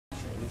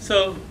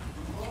So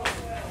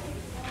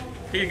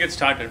we can get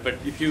started, but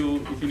if you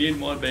need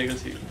more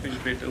bagels, you feel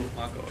free to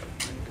walk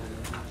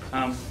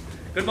over.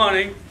 Good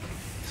morning.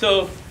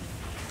 So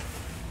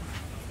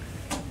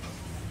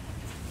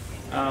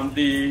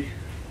the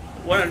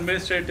one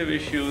administrative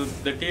issue,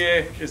 the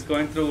TA is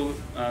going through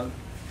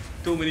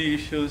too many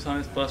issues on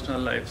his personal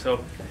life.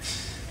 So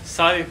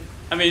sorry,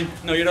 I mean,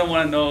 no, you don't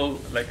want to know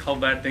like how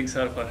bad things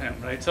are for him,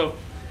 right? So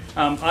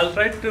I'll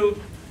try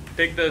to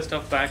take the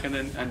stuff back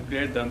and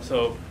grade them.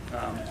 So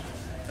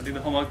I think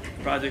the homework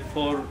project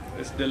 4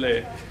 is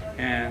delayed,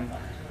 and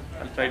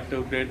I'll try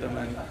to grade them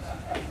and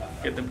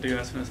get them to you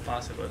as soon as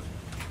possible,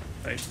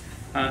 right?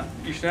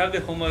 You should have the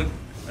homework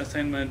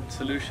assignment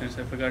solutions.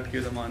 I forgot to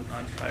give them on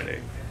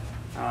Friday.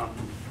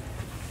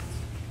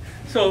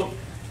 So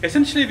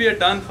essentially we are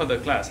done for the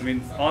class. I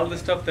mean, all the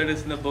stuff that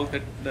is in the book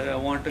that I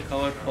want to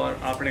cover for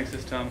operating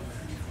system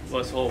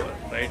was over,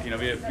 right? You know,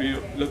 we're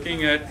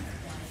looking at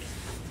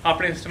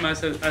operating system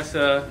as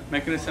a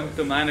mechanism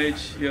to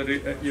manage your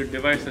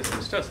devices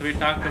and stuff. So we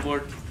talked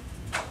about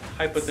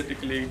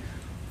hypothetically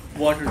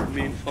what it would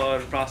mean for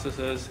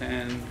processes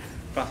and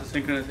process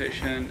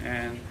synchronization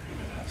and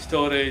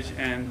storage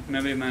and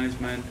memory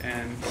management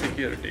and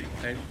security,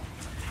 right?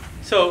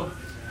 So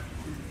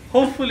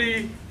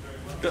hopefully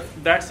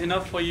that's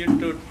enough for you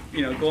to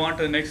go on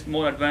to the next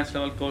more advanced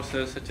level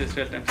courses such as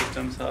real-time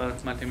systems or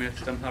multimedia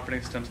systems,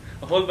 operating systems,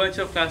 a whole bunch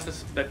of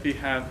classes that we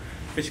have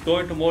which go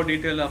into more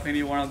detail of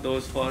any one of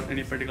those for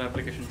any particular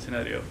application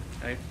scenario,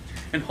 right?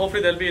 And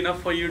hopefully there'll be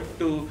enough for you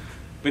to,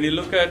 when you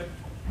look at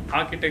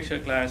architecture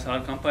class or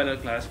compiler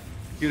class,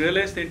 you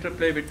realize the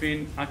interplay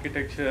between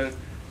architecture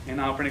and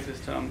operating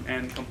system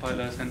and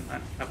compilers and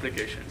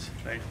applications,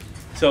 right?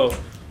 So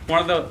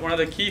one of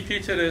the key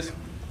features is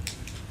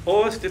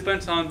OS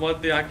depends on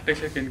what the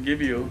architecture can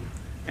give you,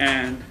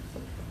 and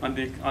on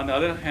the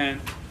other hand,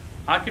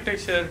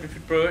 architecture, if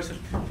it provides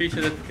a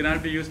feature that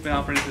cannot be used by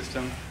operating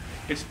system,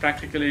 it's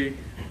practically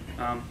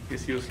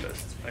is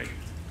useless, right?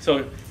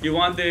 So you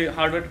want the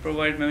hardware to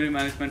provide memory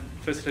management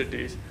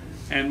facilities,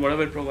 and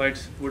whatever it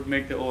provides would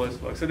make the OS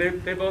work. So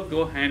they both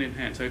go hand in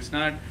hand. So it's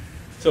not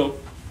so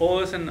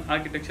OS and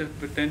architecture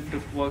tend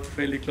to work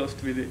fairly close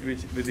to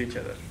with each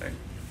other, right?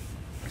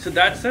 So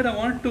that said, I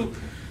want to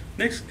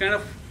next kind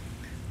of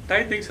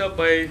tie things up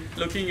by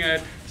looking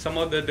at some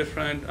of the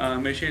different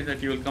machines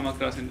that you will come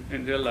across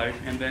in real life,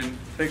 and then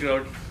figure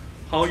out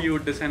how you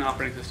would design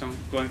operating system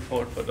going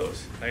forward for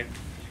those, right?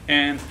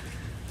 And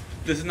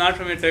this is not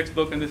from a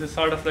textbook, and this is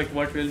sort of like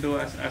what we'll do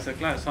as a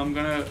class. So I'm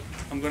gonna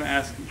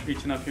ask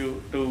each one of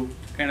you to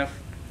kind of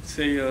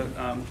say your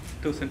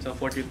 2 cents of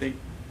what you think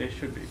they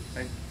should be,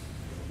 right?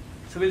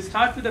 So we'll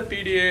start with the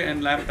PDA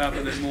and laptop,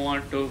 and then move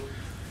on to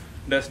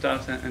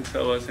desktops and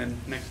servers in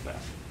next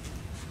class.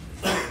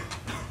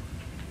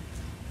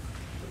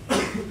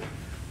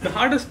 The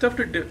hardest stuff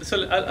to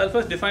so I'll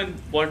first define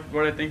what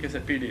I think is a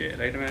PDA,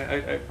 right? I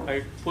mean,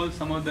 I pulled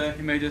some of the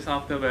images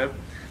off the web.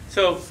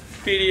 So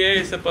PDA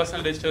is a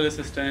personal digital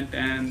assistant,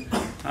 and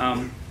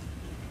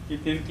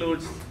it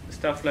includes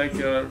stuff like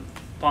your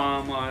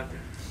Palm or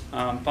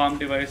Palm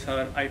device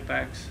or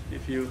iPads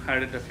if you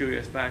had it a few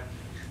years back.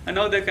 And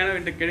now they're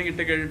kind of getting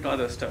integrated into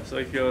other stuff. So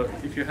if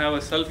you have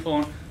a cell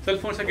phone, cell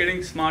phones are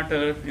getting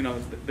smarter. You know,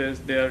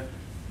 they're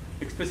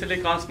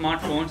explicitly called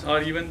smartphones,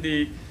 or even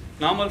the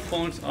normal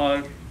phones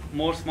are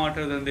more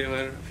smarter than they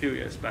were a few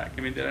years back.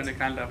 I mean, they're in a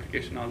calendar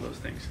application, all those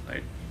things,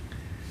 right?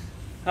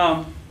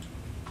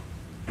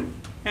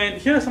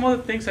 And here are some of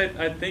the things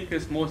I think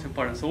is most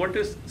important.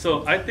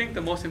 So I think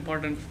the most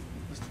important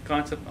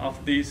concept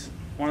of these,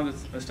 one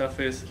of the stuff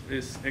is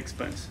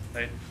expense,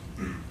 right?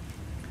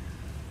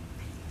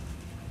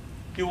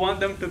 You want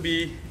them to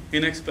be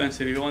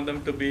inexpensive. You want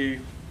them to be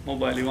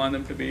mobile. You want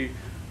them to be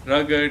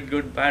rugged,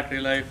 good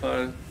battery life,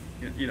 or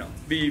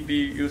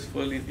be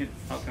useful in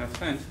all kind of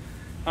sense.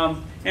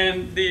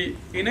 And the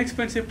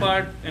inexpensive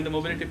part and the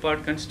mobility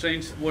part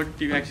constrains what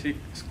you actually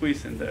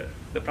squeeze in there.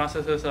 The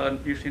processors are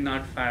usually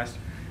not fast.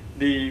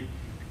 The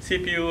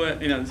CPU,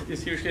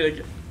 is usually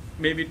like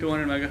maybe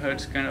 200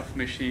 megahertz kind of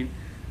machine.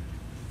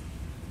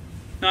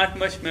 Not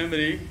much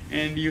memory,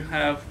 and you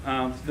have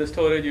the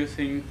storage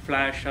using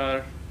flash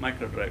or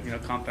micro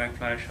drive, compact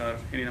flash or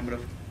any number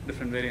of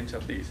different variants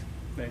of these,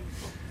 right?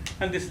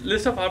 And this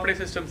list of operating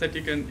systems that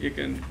you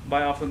can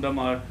buy off of them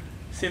are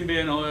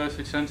Symbian OS,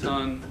 which runs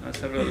on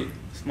several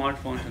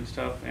smartphones and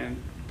stuff, and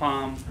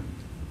Palm,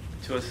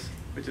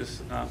 which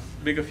is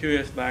big a few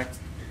years back,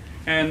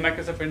 and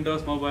Microsoft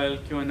Windows Mobile,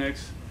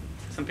 QNX.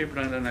 Some people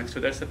run Linux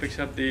too. That's a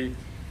picture of the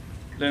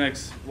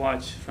Linux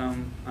watch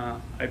from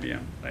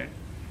IBM, right?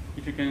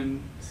 If you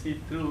can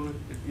see through,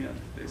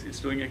 it's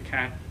doing a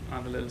cat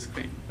on the little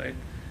screen, right?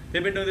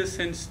 They've been doing this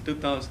since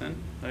 2000,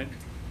 right?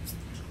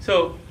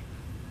 So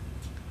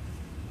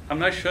I'm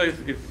not sure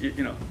if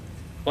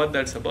what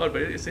that's about,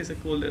 but it's a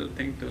cool little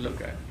thing to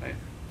look at, right?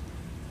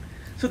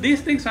 So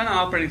these things run an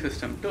operating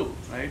system too,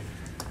 right?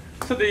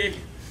 So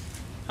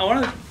I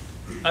want to,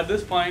 at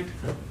this point,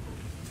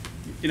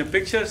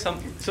 picture some.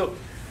 So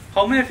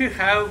How many of you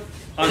have,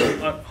 or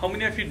how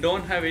many of you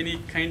don't have any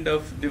kind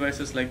of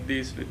devices like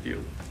these with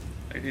you?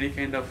 Like any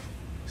kind of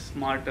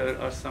smarter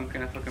or some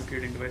kind of a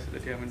computing device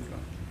that you haven't got?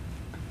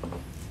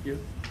 You?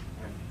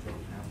 I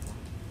don't have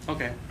one.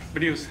 Okay,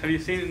 but have you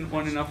seen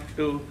one enough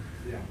to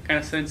kind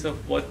of sense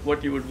of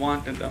what you would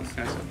want and that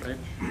kind of stuff,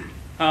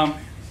 right?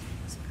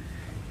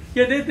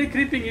 Yeah, they're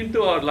creeping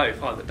into our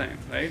life all the time,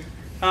 right?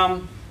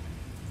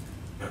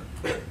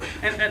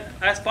 And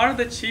as part of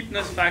the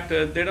cheapness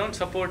factor, they don't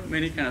support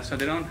many kind of stuff.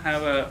 They don't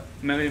have a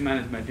memory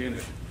management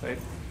unit, right?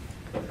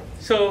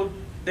 So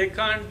they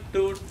can't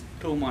do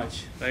too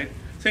much, right?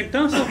 So in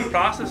terms of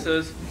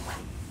processes,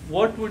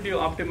 what would you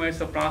optimize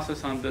the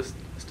process on this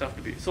stuff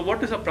to be? So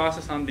what is a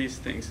process on these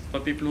things for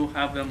people who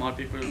have them or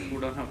people who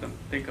don't have them?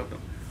 Think of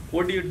them.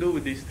 What do you do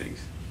with these things,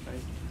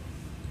 right?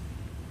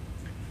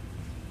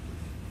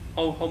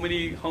 How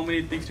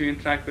many things do you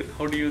interact with?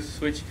 How do you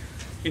switch?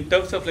 In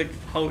terms of like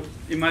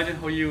imagine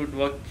how you would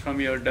work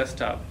from your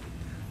desktop.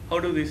 How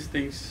do these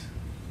things?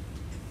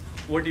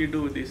 What do you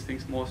do with these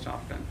things most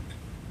often?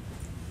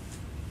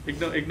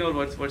 Ignore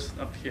what's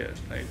up here,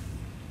 right?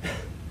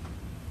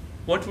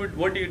 What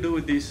do you do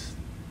with these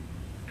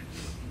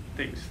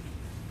things?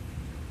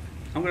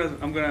 I'm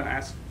gonna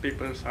ask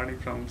people starting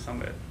from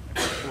somewhere.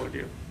 What do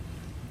you?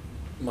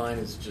 Mine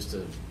is just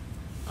an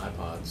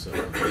iPod, so I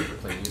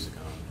play music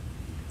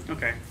on.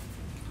 Okay.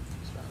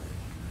 That's about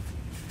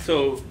it.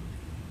 So,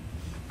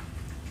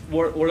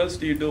 what else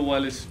do you do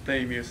while it's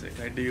playing music?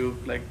 Right? Do you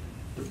like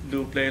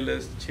do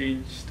playlists,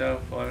 change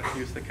stuff, or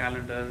use the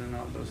calendar and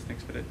all those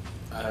things with it?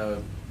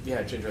 Yeah,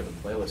 I change around the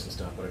playlist and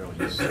stuff, but I don't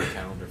use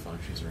calendar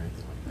functions or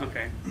anything like that.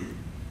 Okay.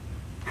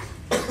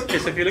 Okay,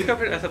 so if you look at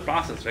it as a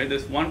process, right?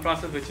 There's one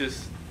process which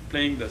is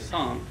playing the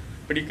song,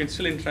 but you can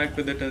still interact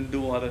with it and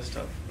do other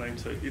stuff, right?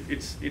 So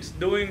it's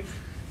doing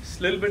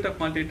a little bit of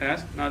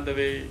multitask, not the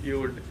way you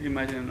would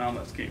imagine a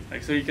normal scheme.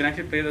 Like, so you can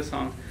actually play the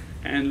song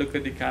and look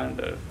at the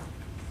calendar,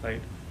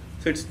 right?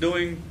 So it's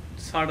doing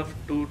sort of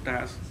two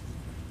tasks,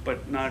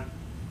 but not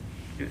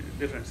in a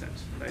different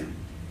sense, right?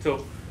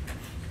 So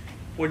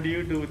what do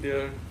you do with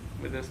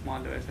a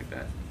small device like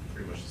that?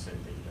 Pretty much the same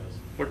thing he does.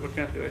 What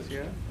kind of device do you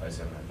have? I just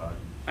have an iPod.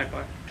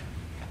 iPod.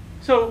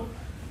 So,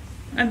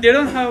 and they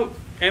don't have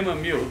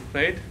MMU,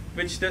 right?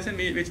 Which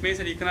means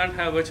that you cannot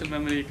have virtual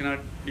memory.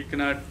 You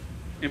cannot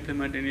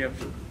implement any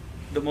of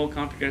the more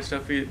complicated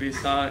stuff we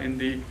saw in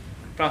the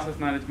process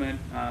management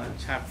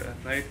chapter,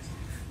 right?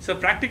 So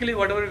practically,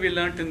 whatever we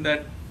learned in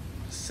that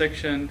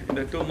section in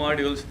the 2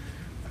 modules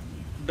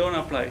don't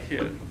apply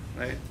here,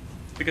 right?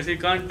 Because you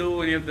can't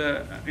do any of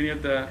the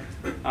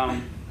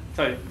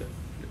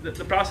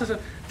the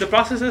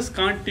processes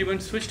can't even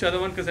switch to other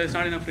one because there's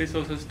not enough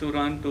resources to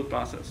run to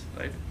process,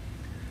 right?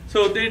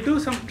 So they do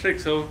some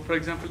tricks. So for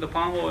example, the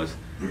palm was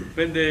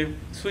when they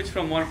switch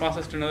from one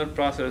process to another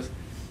process,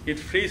 it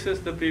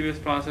freezes the previous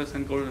process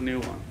and go to the new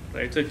one,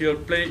 right? So if you're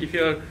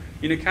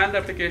in a calendar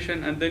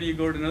application and then you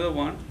go to another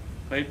one,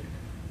 right?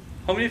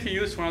 How many of you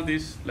used one of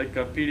these like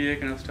a PDA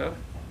kind of stuff?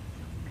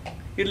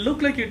 It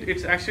looked like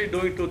it's actually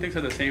doing 2 things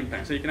at the same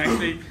time. So you can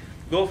actually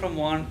go from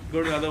one,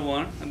 go to the other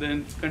one, and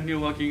then continue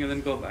working and then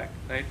go back,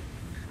 right?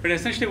 But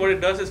essentially what it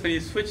does is when you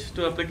switch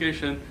to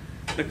application,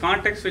 the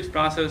context switch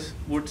process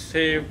would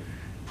save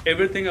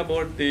everything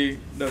about the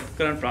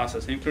current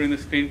process, including the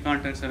screen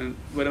contents and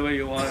wherever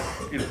you are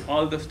in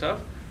all the stuff,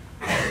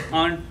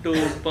 onto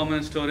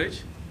permanent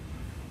storage,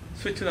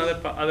 switch to the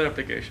other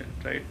application,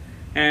 right?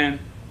 And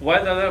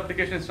while the other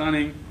application is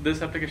running,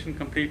 this application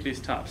completely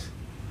stops.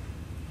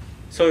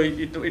 So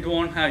it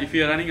won't have, if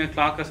you're running a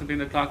clock or something,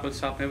 the clock will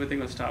stop, everything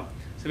will stop.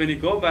 So when you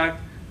go back,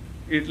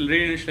 it will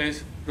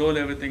reinitialize, roll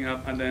everything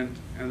up, and then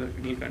it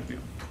will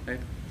continue, right?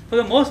 For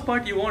the most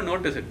part, you won't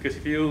notice it, because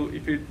if you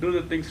do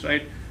the things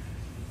right,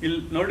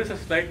 you'll notice a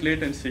slight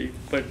latency,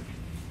 but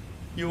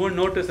you won't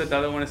notice that the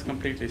other one is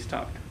completely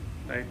stopped,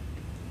 right?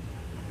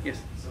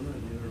 Yes? Some of the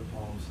newer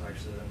palms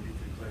actually have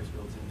MP3 players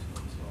built into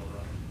them, so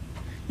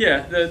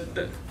Yeah,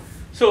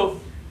 so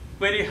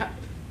when you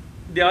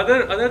the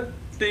other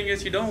thing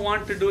is you don't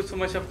want to do so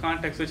much of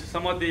context, which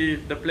some of the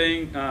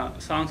playing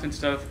songs and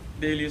stuff,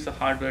 they'll use the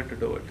hardware to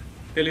do it.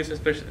 They'll use a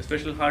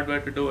special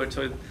hardware to do it,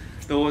 so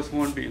the OS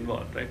won't be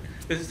involved, right?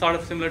 This is sort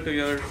of similar to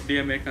your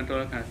DMA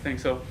controller kind of thing.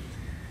 So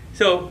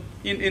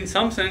in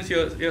some sense,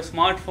 your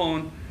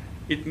smartphone,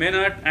 it may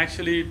not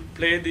actually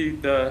play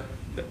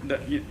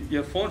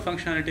your phone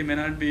functionality may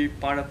not be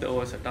part of the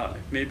OS at all.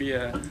 It may be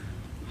a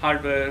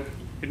hardware,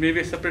 it may be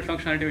a separate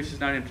functionality which is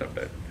not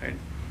interrupted, right?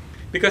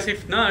 Because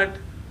if not,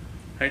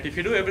 right, if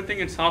you do everything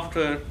in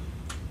software,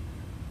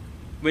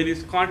 when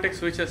this context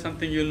switches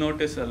something, you'll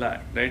notice a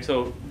lag, right?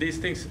 So these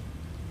things,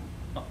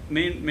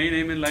 main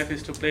aim in life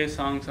is to play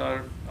songs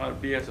or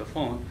be as a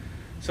phone.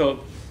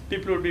 So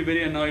people would be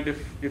very annoyed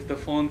if the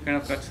phone kind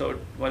of cuts out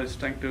while it's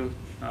trying to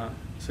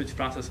switch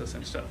processes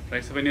and stuff,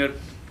 right? So when you're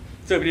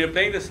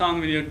playing the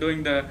song, when you're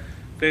doing the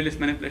playlist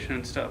manipulation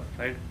and stuff,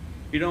 right?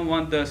 You don't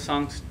want the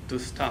songs to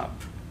stop.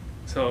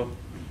 So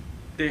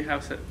they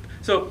have set.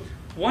 So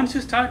once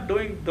you start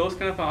doing those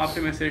kind of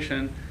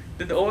optimization,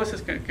 then the OS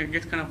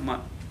gets kind of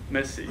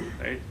messy,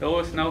 right? The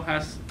OS now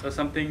has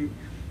something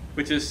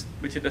which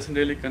it doesn't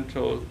really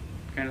control,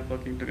 kind of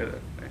working together,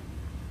 right?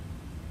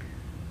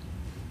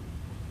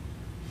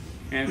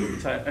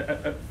 And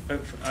so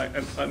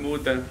I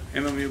moved the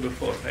MMU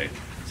before, right?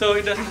 So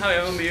it doesn't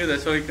have MMU there,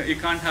 so you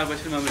can't have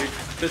virtual memory.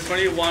 There's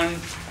only one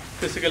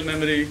physical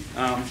memory.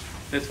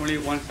 There's only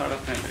one sort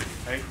of memory,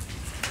 right?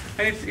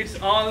 And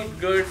it's all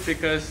good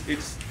because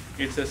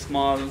it's a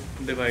small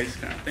device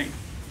kind of thing,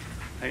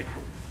 right?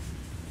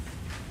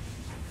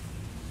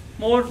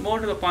 More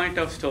to the point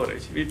of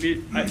storage.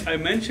 I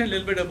mentioned a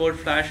little bit about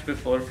Flash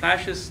before.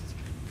 Flash is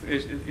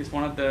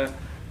one of the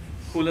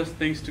coolest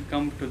things to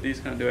come to these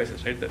kind of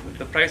devices, right?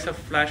 The price of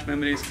Flash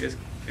memory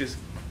is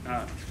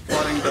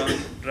falling down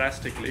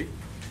drastically.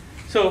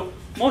 So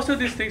most of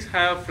these things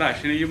have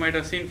Flash. You might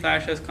have seen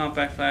Flash as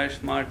compact Flash,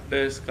 smart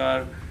disk,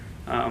 or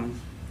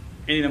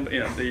any number.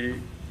 The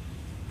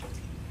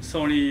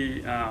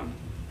Sony,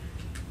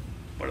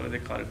 whatever they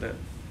call it,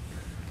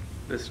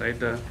 this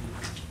right?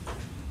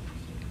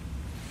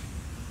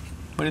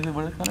 What do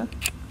they call it?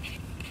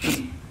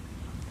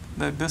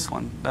 This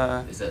one.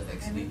 Is that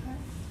XD?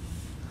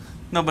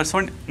 No, but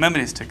Sony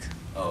memory stick.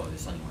 Oh, the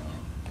Sony one,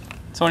 yeah.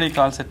 Sony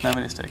calls it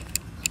memory stick.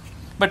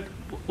 But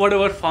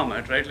whatever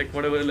format, right? Like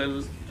whatever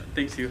little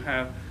things you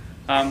have.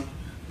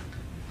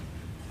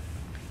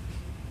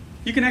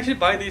 You can actually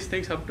buy these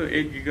things up to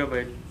 8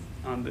 GB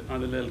on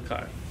the little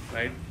card,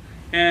 right?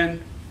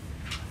 And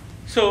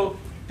so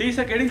these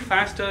are getting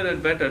faster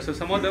and better. So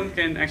some of them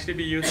can actually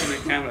be used in the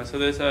camera. So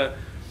there's a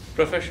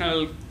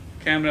professional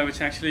camera which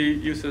actually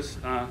uses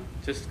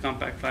just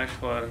compact Flash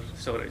for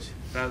storage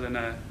rather than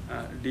a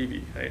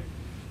DB, right?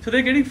 So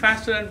they're getting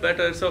faster and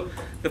better. So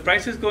the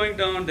price is going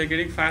down. They're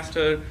getting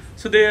faster.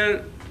 So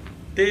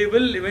they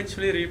will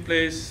eventually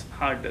replace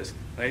hard disk,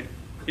 right?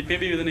 It may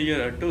be within a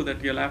year or two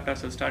that your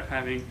laptops will start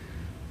having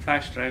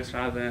flash drives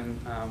rather than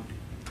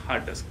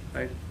hard disk,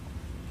 right?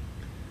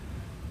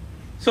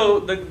 So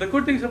the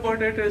good things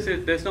about it is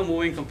there's no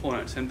moving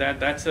components, and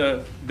that's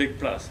a big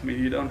plus. I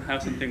mean, you don't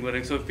have something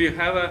worrying. So if you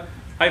have a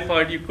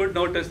iPod, you could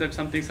notice that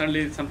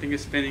suddenly something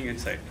is spinning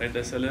inside, right?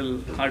 There's a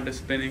little hard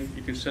disk spinning.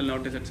 You can still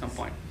notice at some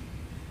point,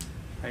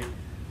 right?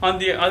 On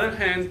the other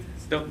hand,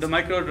 the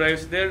micro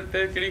drives, they're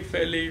getting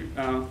fairly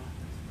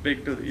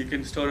big too. You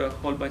can store a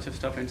whole bunch of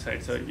stuff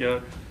inside. So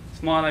your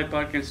small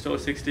iPod can store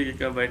 60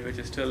 GB, which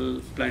is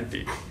still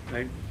plenty,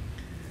 right?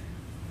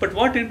 But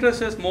what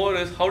interests us more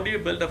is how do you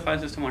build a file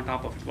system on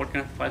top of it? What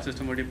kind of file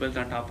system would you build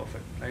on top of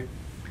it, right?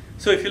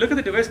 So if you look at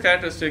the device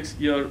characteristics,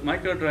 your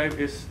micro drive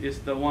is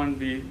the one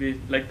we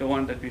like, the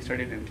one that we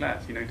studied in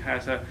class. It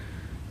has a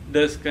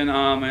disk and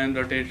ARM and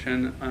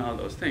rotation and all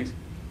those things.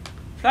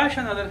 Flash,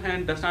 on the other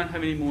hand, does not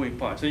have any moving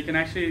parts, so you can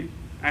actually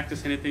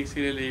access anything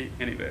serially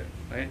anywhere,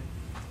 right?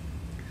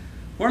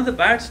 One of the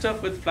bad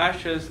stuff with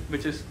Flash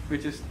which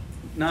is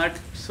not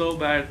so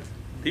bad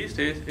these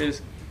days,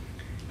 is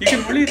you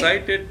can only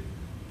write it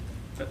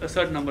a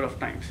certain number of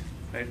times,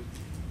 right?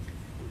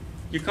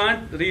 You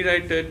can't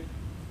rewrite it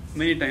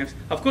many times.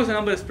 Of course, the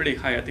number is pretty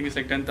high. I think it's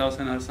like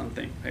 10,000 or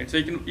something, right? So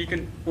you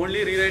can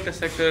only rewrite a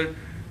sector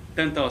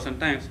 10,000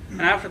 times,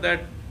 and after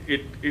that,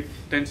 it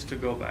tends to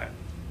go bad,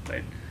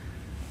 right?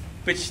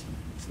 Which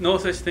no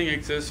such thing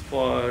exists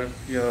for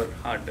your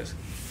hard disk,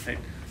 right?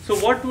 So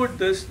what would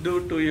this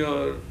do to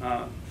your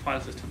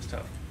file system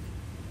stuff?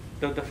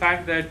 The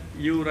fact that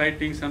you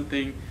writing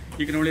something,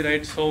 you can only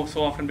write so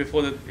often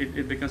before that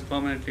it becomes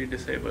permanently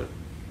disabled.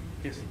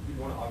 Yes? You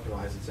want to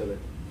optimize it so that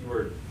you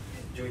were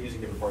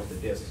using different parts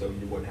of the disk, so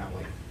you wouldn't have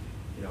like,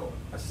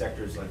 a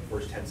sector's like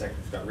first 10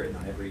 sectors got written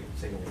on every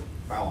single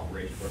file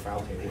operation for a file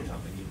table or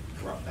something. You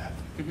corrupt that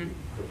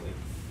quickly.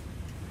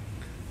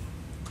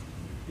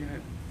 Yeah.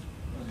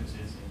 I was going to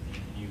say the same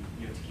thing.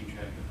 You have to keep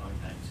track of how many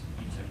times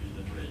each sector has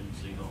been written,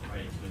 so you don't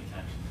write it too many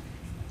times.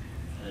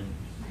 And then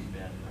it's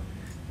bad.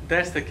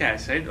 That's the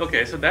catch, right?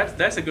 Okay, so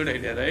that's a good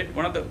idea, right?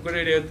 One of the good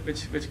ideas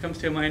which comes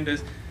to your mind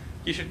is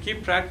you should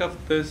keep track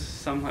of this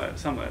somewhere,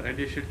 right?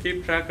 You should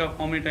keep track of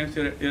how many times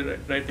you're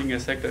writing a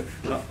sector,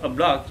 a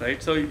block,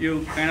 right? So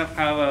you kind of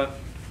have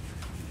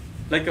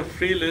like a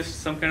free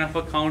list, some kind of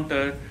a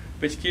counter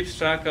which keeps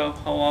track of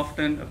how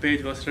often a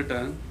page was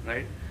written,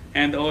 right?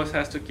 And the OS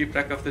has to keep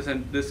track of this,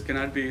 and this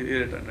cannot be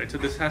rewritten, right? So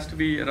this has to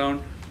be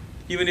around,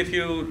 even if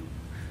you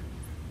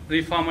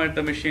reformat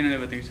the machine and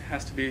everything, it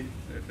has to be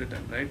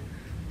written, right?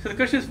 So the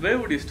question is, where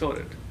would you store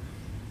it,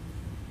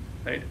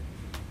 right?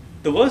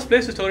 The worst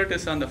place to store it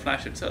is on the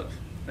Flash itself,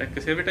 right?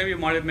 Because every time you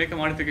make a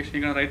modification,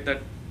 you're going to write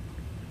that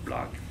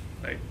block,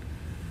 right?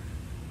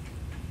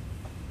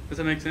 Does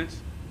that make sense?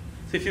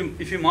 So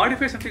if you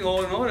modify something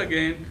over and over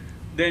again,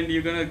 then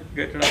you're going to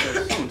get rid of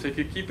it soon. So if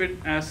you keep it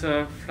as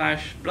a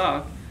Flash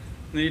block,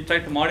 then you try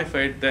to modify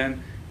it,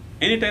 then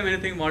anytime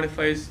anything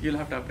modifies, you'll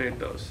have to update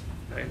those,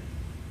 right?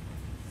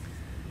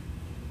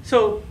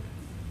 So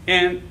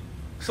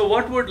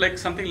what would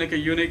something like a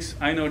Unix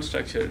inode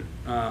structure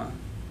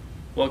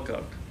work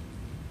out?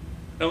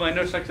 Now,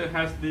 inode structure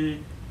has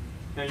you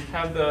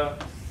have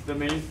the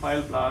main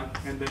file block,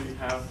 and then you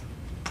have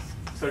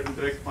certain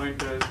direct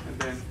pointers, and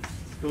then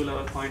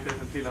 2-level pointers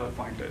and 3-level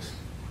pointers,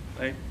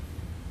 right?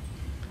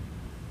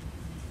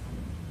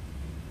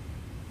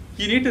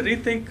 You need to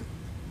rethink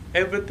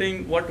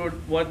everything, what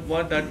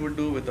that would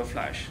do with the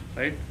flash,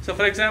 right? So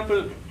for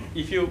example,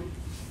 if you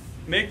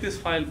make this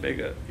file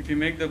bigger, if you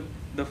make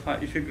the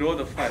file, if you grow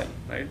the file,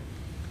 right,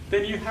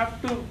 then you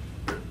have to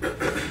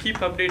keep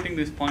updating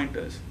these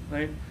pointers,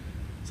 right?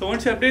 So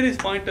once you update these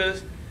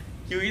pointers,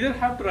 you either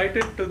have to write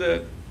it to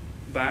the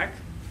back,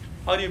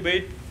 or you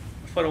wait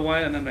for a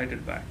while and then write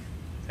it back,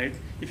 right?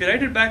 If you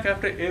write it back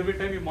after every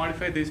time you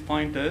modify these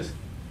pointers,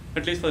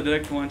 at least for the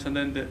direct ones and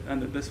then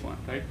this one,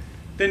 right?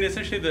 Then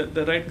essentially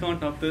the write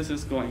count of this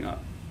is going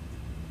up,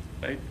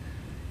 right?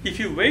 If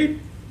you wait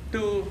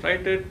to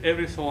write it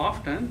every so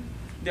often,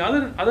 the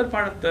other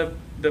part of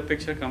the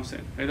picture comes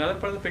in, right? The other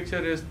part of the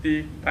picture is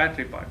the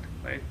battery part,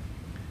 right?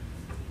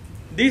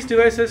 These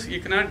devices, you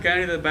cannot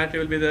guarantee the battery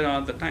will be there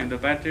all the time. The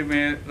battery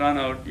may run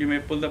out, you may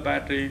pull the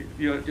battery,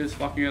 you're just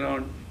walking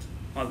around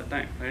all the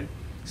time, right?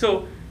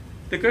 So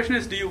the question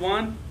is, do you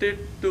want it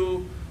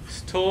to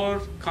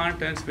store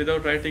contents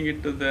without writing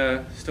it to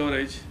the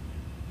storage?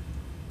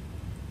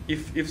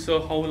 If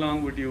so, how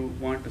long would you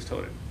want to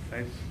store it,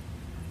 right?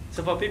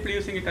 So for people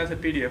using it as a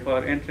PDF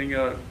or entering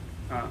your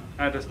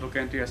address book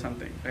entry or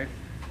something, right?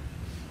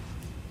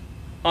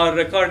 Or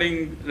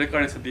recording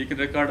something, you can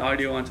record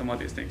audio on some of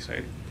these things,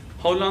 right?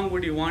 How long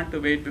would you want to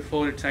wait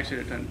before it's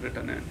actually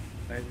written in,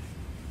 right?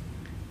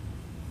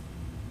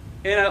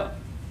 And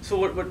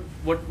so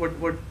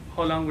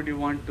how long would you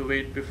want to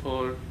wait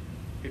before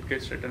it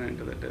gets written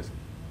into the disk?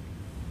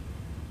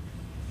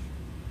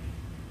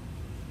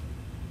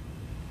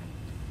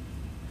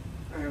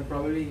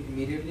 Probably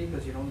immediately,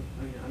 because you don't,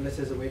 unless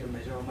there's a way to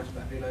measure how much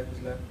battery life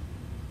is left.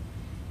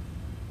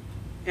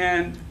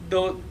 And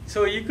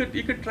so you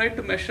could try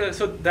to measure.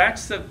 So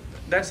that's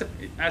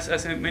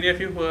as many of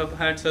you who have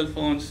had cell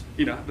phones,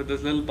 with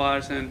those little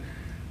bars and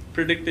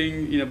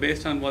predicting,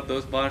 based on what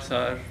those bars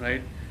are,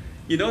 right?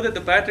 You know that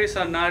the batteries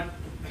are not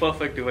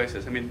perfect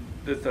devices. I mean,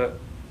 there's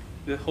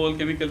the whole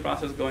chemical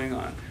process going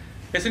on.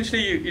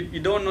 Essentially, you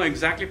don't know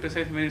exactly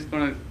precisely when it's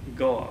going to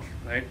go off,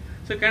 right?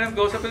 So it kind of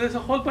goes up, and there's a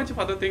whole bunch of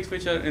other things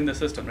which are in the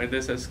system, right?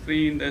 There's a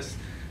screen, there's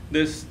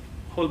this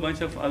whole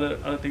bunch of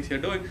other things you're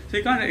doing. So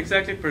you can't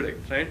exactly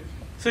predict, right?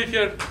 So if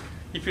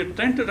you're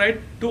trying to write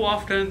too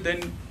often,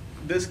 then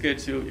this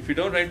gets you. If you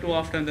don't write too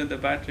often, then the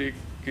battery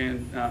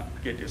can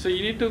get you. So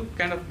you need to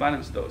kind of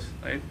balance those,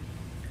 right?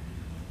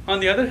 On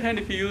the other hand,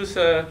 if you use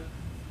a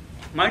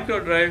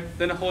micro drive,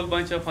 then a whole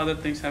bunch of other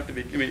things have to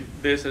be.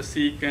 There's a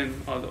seek and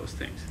all those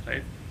things,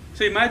 right?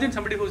 So imagine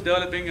somebody who's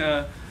developing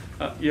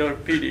your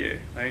PDA,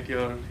 right?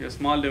 Your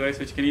small device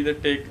which can either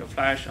take a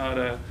flash or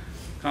a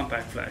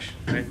compact flash,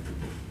 right?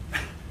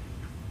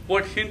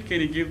 What hint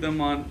can you give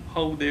them on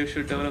how they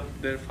should develop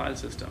their file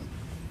system?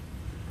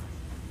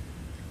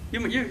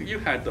 You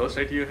had those,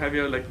 right? You have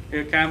your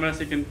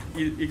cameras.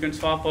 You can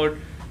swap out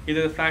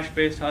either the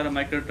flash-based or a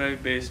micro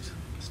drive-based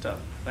stuff,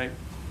 right?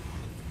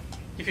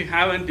 If you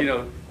haven't,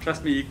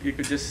 trust me, you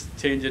could just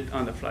change it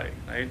on the fly,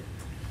 right?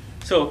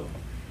 So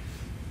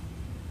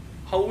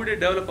how would you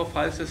develop a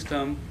file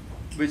system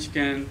which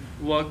can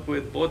work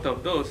with both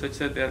of those such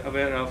that they're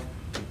aware of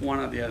one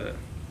or the other,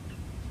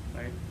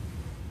 right?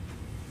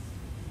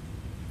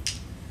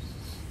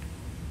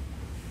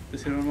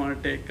 Does anyone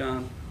want to take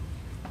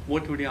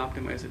what would you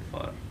optimize it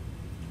for?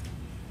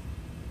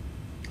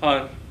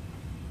 Or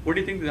what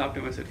do you think they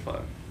optimize it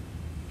for?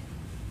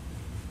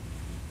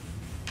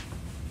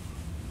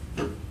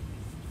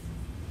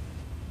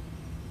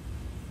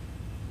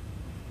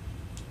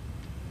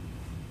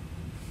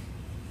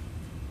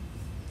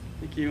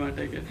 Nikki, you want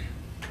to take it?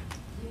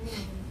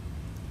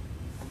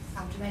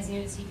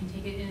 Optimizing it so you can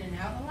take it in and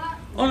out a lot?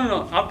 Oh,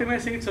 no.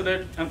 Optimizing it so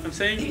that I'm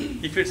saying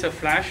if it's a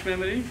flash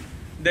memory,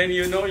 then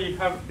you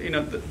have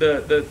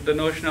the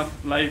notion of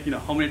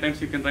how many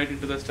times you can write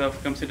into the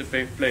stuff comes into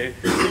play.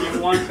 So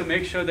you want to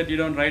make sure that you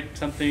don't write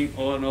something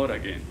over and over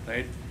again,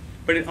 right?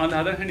 But on the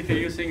other hand, if you're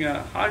using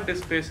a hard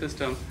disk-based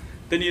system,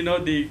 then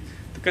the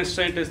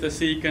constraint is the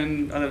seek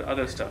and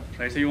other stuff,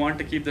 right? So you want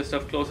to keep the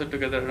stuff closer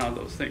together and all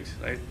those things,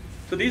 right?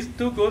 So these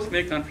two goals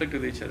may conflict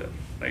with each other,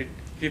 right?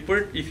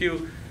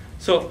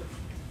 So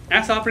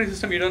as operating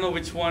system, you don't know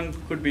which one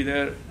could be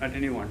there at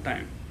any one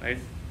time, right?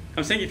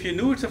 I'm saying if you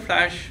knew it's a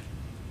flash,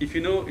 if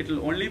you know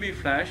it'll only be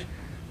flash,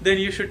 then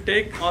you should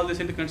take all this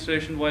into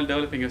consideration while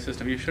developing your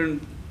system. You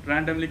shouldn't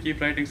randomly keep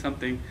writing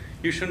something.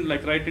 You shouldn't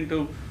write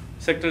into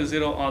sector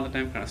 0 all the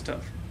time kind of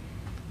stuff.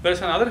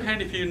 Whereas on the other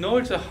hand, if you know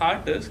it's a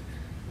hard disk,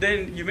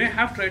 then you may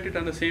have to write it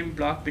on the same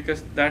block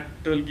because that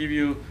will give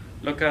you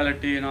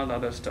locality and all the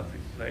other stuff,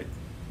 right?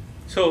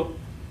 So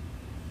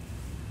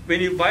when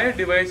you buy a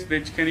device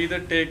which can either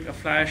take a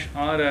flash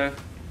or a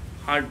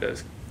hard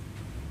disk,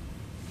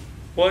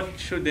 what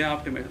should they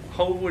optimize?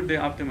 How would they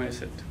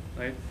optimize it,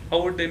 right?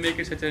 How would they make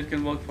it such that it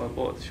can work for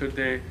both?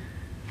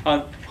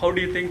 How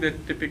do you think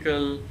that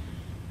typical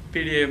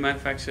PDA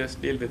manufacturers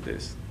deal with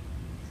this?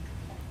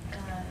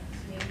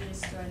 Maybe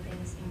just store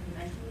things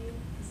incrementally,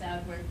 because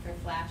that would work for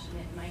flash,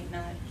 and it might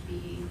not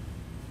be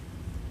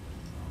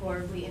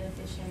horribly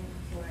inefficient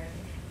for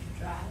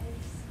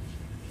drives.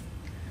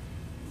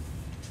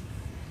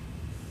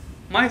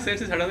 my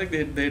sense is I don't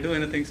think they do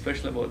anything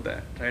special about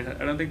that, right?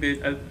 I don't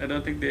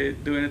think they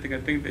do anything. I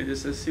think they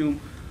just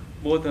assume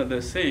both are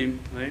the same,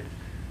 right?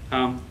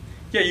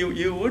 Yeah,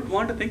 you would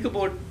want to think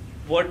about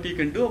what you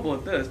can do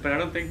about this, but I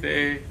don't think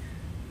they.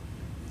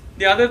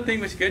 The other thing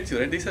which gets you,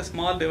 right? These are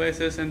small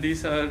devices, and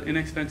these are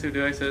inexpensive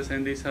devices,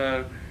 and these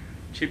are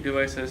cheap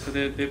devices, so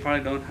they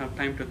probably don't have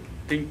time to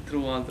think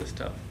through all this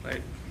stuff,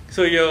 right?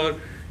 So your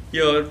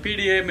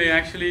PDA may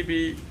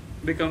actually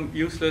become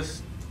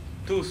useless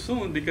too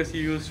soon because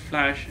you used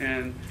flash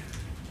and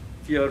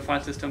your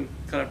file system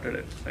corrupted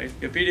it, right?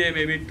 Your PDA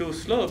may be too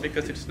slow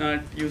because it's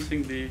not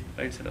using the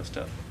right set of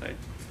stuff, right?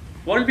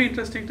 What will be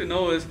interesting to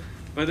know is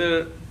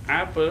whether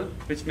Apple,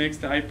 which makes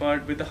the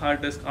iPod with the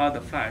hard disk or the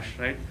flash,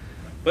 right?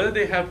 Whether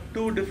they have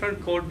two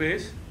different code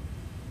base,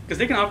 because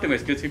they can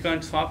optimize, because you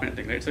can't swap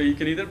anything, right? So you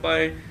can either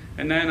buy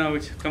a Nano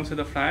which comes with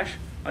a flash,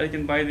 or you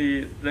can buy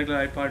the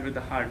regular iPod with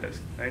the hard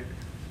disk, right?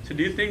 So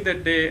do you think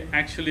that they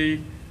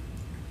actually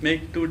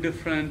make two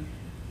different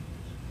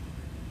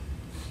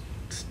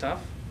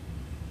stuff?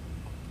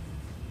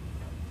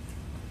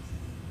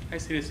 I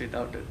seriously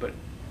doubt it, but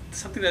it's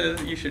something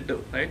that you should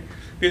do, right?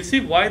 We'll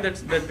see why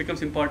that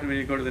becomes important when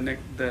you go to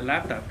the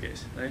laptop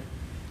case, right?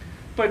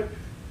 But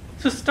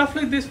so stuff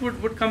like this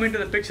would come into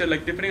the picture,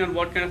 like depending on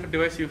what kind of a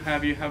device you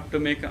have to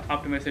make an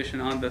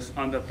optimization on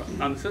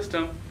the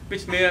system,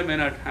 which may or may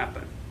not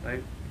happen,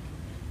 right?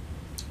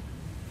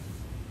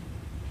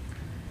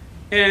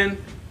 And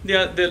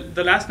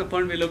the last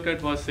component we looked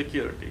at was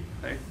security,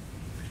 right?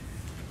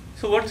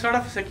 So what sort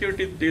of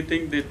security do you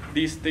think that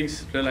these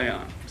things rely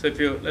on? So if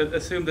you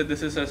assume that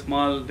this is a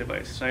small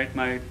device, right?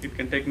 It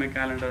can take my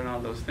calendar and all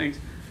those things,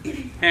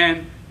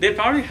 and they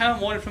probably have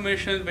more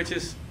information which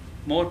is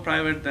more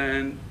private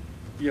than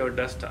your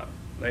desktop,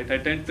 right? I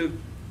tend to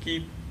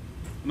keep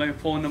my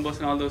phone numbers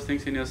and all those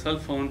things in your cell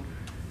phone,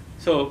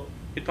 so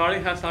it probably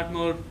has a lot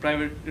more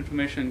private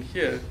information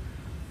here.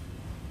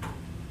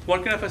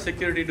 What kind of a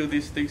security do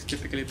these things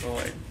typically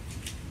provide?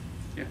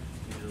 Yeah.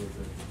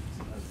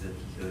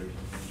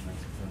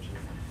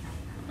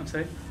 I'm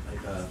sorry?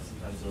 Like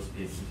sometimes there'll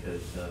be a key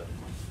code to,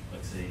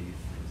 like say,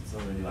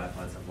 some of the new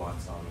iPods have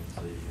locks on them,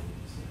 so you can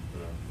just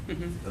put a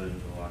code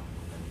into the lock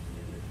and then you can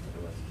use it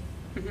otherwise.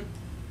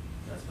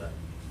 That's bad.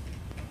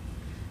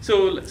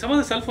 So some of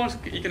the cell phones,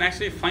 you can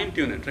actually fine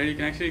tune it, right? You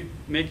can actually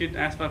make it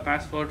as per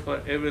password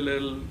for every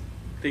little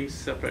thing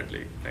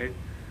separately, right?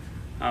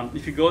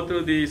 If you go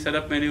through the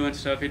setup menu and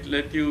stuff, it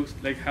let you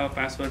like have a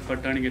password for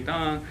turning it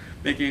on,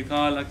 making a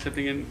call,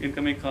 accepting an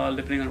incoming call,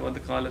 depending on what the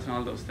call is and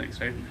all those things,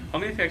 right? How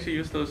many of you actually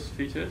use those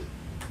features?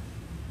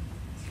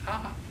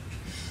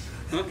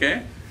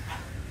 Okay.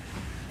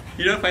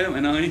 You don't find them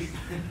annoying?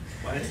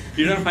 What?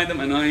 You don't find them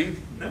annoying?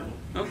 No.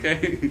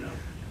 Okay. No.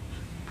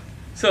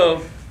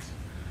 So,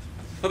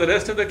 for the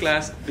rest of the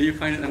class, do you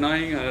find it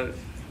annoying or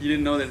you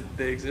didn't know that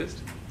they exist?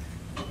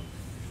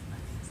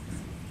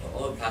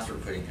 All the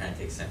password putting kind of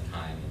takes some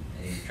time,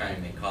 and you're trying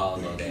to make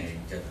calls all day,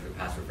 and just put a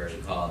password for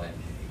every call, and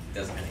it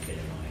does kind of get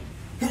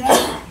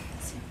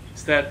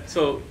annoying.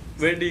 So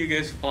where do you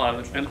guys fall?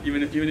 And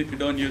even if you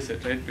don't use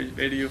it, right?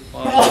 Where do you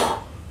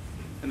fall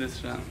in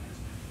this round?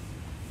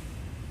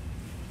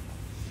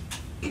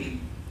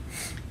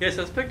 Yeah, I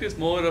suspect it's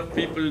more of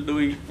people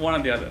doing one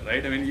or the other,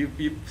 right? I mean, you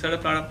set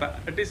up a lot of,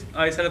 at least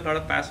I set up a lot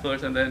of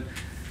passwords and then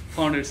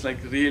found it's like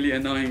really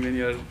annoying when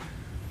you're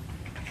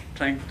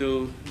trying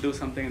to do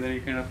something and then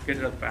you kind of get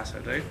rid of the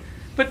password, right?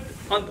 But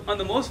on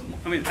the most,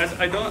 I mean,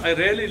 I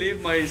rarely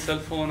leave my cell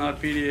phone or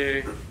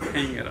PDA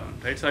hanging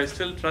around, right? So I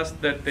still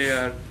trust that they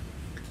are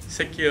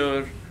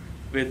secure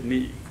with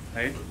me,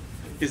 right?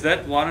 Is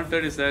that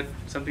warranted? Is that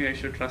something I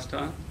should trust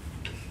on?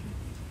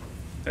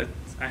 That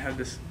I have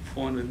this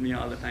phone with me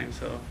all the time,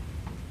 so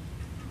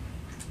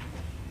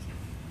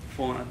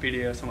phone or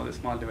PDA or some of the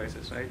small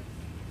devices, right?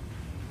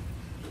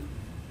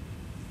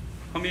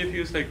 How many of you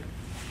use like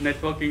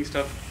networking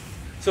stuff?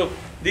 So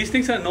these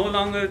things are no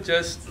longer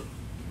just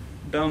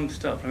dumb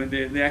stuff. I mean,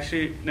 they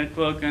actually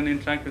network and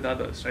interact with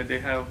others, right? They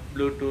have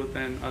Bluetooth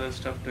and other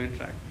stuff to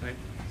interact, right?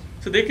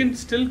 So they can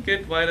still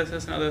get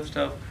viruses and other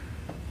stuff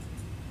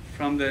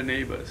from their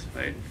neighbors,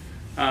 right?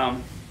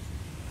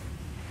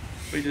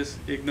 We just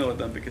ignore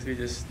them because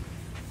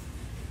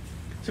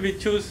so we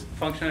choose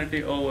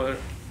functionality over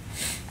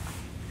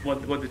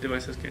what the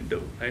devices can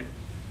do, right?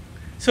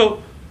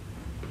 So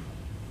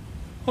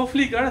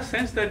hopefully you got a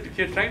sense that if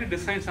you're trying to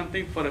design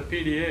something for a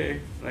PDA,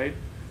 right,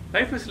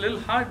 life is a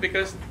little hard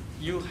because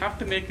you have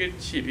to make it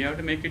cheap. You have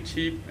to make it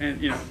cheap and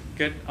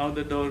get out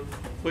the door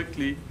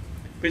quickly,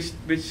 which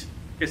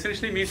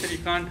essentially means that you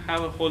can't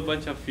have a whole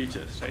bunch of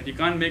features, right? You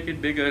can't make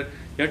it bigger.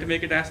 You have to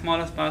make it as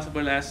small as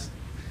possible, as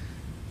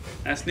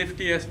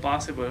nifty as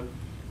possible.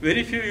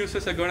 Very few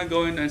users are going to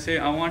go in and say,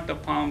 I want a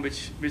Palm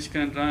which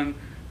can run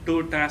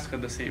 2 tasks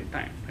at the same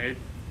time, right?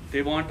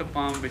 They want a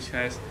Palm which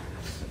has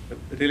a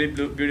really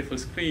beautiful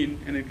screen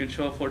and it can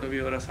show a photo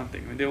viewer or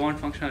something. I mean, they want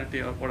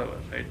functionality or whatever,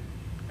 right?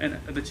 And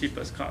at the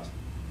cheapest cost.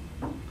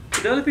 So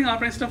developing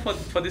operating system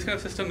for this kind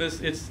of system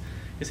is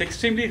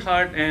extremely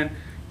hard, and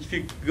if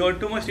you go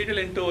too much detail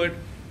into it,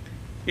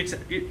 it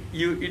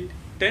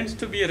tends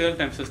to be a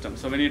real-time system.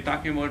 So when you're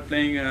talking about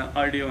playing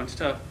audio and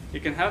stuff, you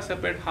can have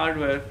separate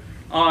hardware,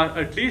 or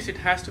at least it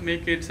has to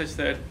make it such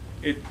that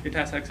it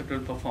has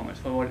acceptable performance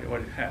for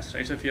what it has,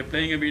 right? So if you're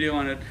playing a video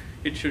on it,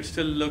 it should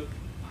still look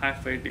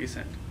halfway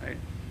decent, right?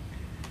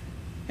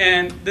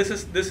 And this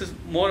is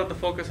more of the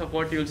focus of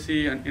what you'll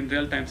see in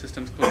real-time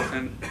systems course.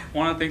 And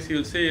one of the things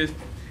you'll see is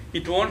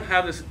it won't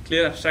have this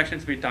clear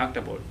abstractions we talked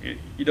about.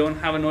 You don't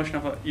have a notion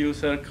of a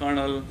user,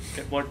 kernel,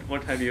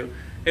 what have you.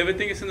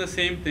 Everything is in the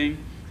same thing.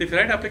 So if you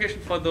write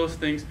application for those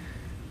things,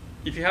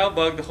 if you have a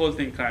bug, the whole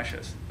thing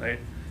crashes, right?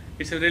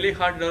 It's a really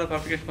hard to develop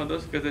application for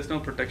those because there's no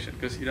protection,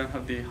 because you don't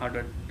have the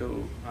hardware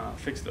to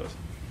fix those.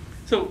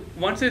 So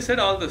once they said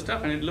all this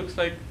stuff, and it looks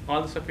like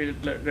all the stuff we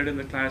read in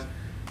the class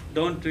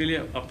don't really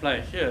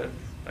apply here,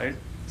 right?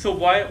 So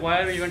why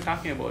are we even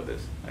talking about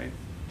this, right?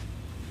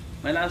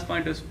 My last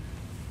point is,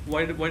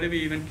 why do we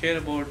even care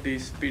about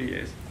these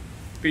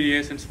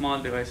PDAs and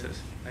small devices,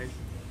 right?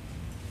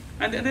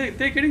 And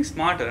they're getting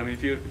smarter. I mean,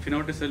 if you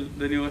notice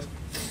the newest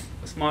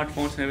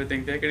smartphones and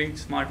everything, they're getting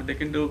smarter. They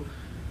can do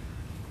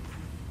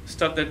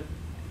stuff that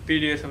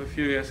PDAs of a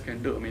few years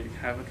can do. I mean, you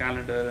have a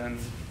calendar and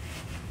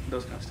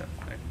those kind of stuff,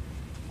 right?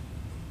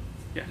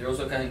 Yeah. They're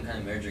also kind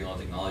of merging all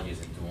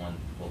technologies into one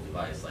whole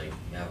device. Like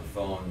you have a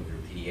phone with your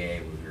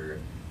PDA, with your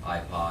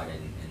iPod,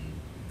 and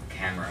a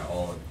camera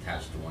all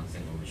attached to one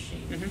single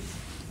machine. Mm-hmm.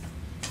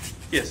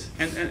 Yes,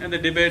 and the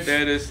debate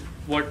there is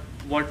what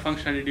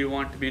functionality do you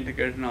want to be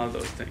integrated in all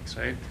those things,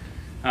 right?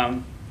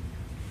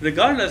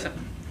 Regardless,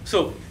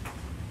 so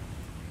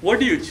what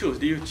do you choose?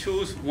 Do you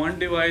choose one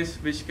device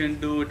which can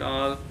do it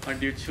all, or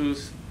do you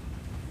choose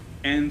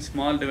n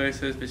small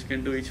devices which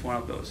can do each one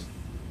of those?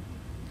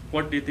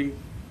 What do you think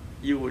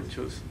you would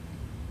choose?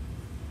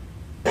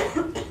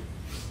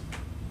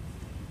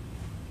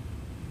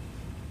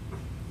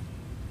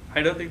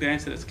 I don't think the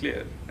answer is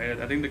clear, right?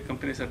 I think the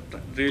companies are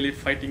really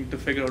fighting to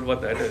figure out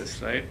what that is,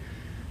 right?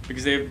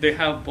 Because they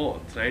have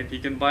both, right? You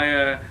can buy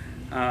a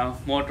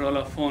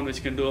Motorola phone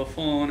which can do a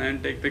phone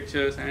and take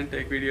pictures and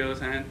take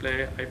videos and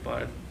play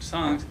iPod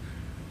songs,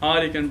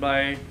 or you can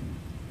buy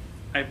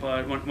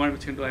one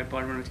which can do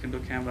iPod, one which can do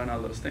camera and all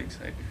those things,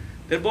 right?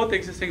 They're both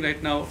existing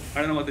right now. I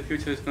don't know what the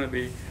future is going to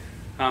be.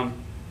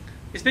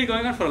 It's been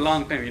going on for a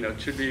long time.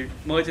 Should we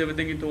merge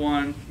everything into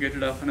one, get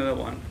rid of another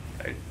one,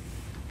 right?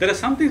 There are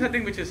some things I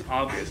think which is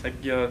obvious,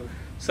 like your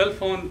cell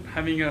phone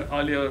having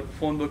all your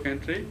phone book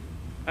entry.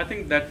 I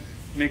think that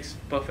makes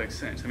perfect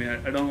sense. I mean,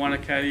 I don't want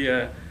to carry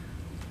a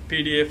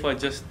PDA for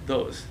just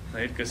those,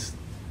 right? Because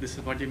this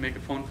is what you make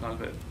a phone call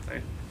with,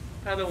 right?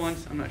 The other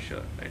ones, I'm not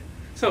sure, right?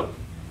 So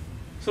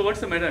what's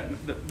the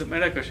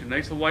meta question,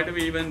 right? So why do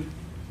we even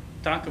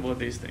talk about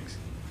these things?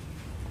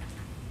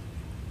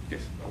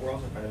 Yes? We're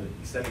also kind of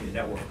extending the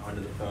network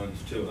onto the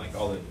phones too, like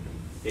all the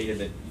data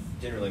that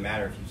didn't really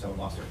matter if someone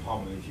lost their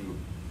phone. If you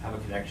have a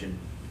connection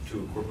to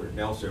a corporate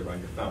mail server on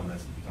your phone,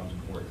 that becomes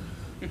important.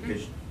 Mm-hmm.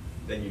 Because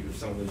then if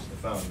someone loses the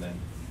phone, then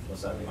they'll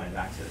suddenly might have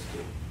access to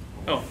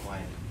a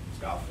client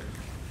stuff.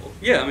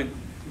 Yeah, I mean,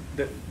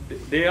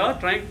 they are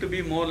trying to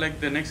be more like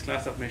the next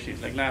class of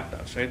machines, like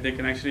laptops, right? They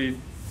can actually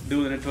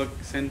do the network,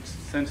 send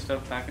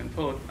stuff back and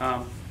forth.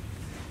 I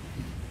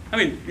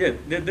mean, yeah,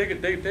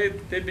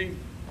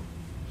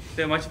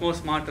 they're much more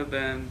smarter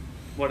than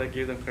what I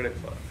gave them credit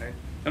for, right?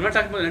 I'm not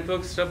talking about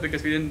network stuff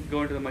because we didn't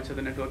go into much of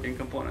the networking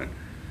component,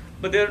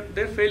 but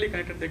they're fairly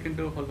connected. They can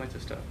do a whole bunch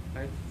of stuff,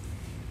 right?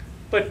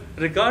 But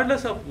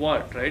regardless of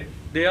what, right,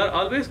 they are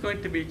always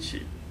going to be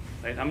cheap,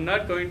 right?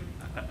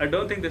 I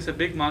don't think there's a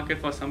big market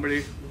for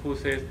somebody who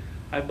says,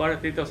 I bought a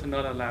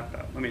 $3,000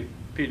 laptop, I mean,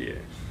 PDA,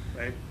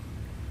 right?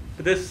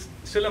 But there's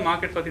still a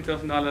market for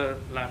 $3,000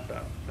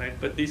 laptop, right?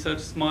 But these are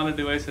smaller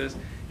devices.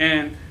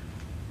 And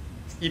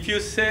if you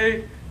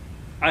say,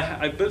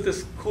 I built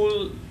this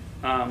cool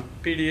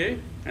PDA,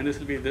 and this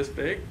will be this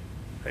big,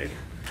 right?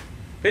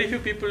 Very few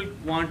people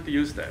want to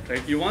use that,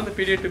 right? You want the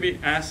PDA to be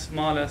as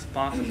small as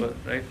possible,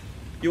 right?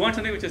 You want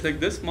something which is like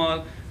this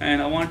small,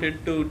 and I want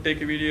it to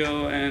take a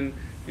video and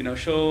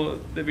show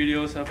the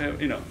videos of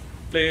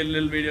play a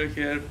little video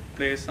here,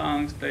 play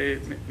songs,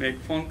 make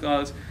phone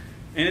calls,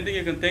 anything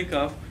you can think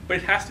of. But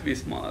it has to be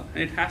small,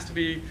 and it has to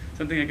be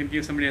something I can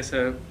give somebody as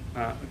a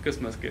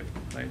Christmas gift,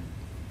 right?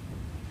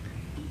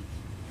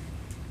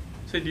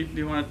 So do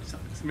you want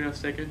somebody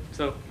else to take it?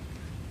 So.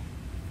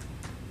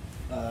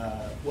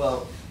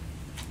 Well,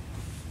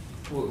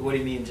 what do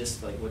you mean?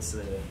 Just like what's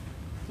the?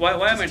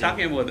 Why am I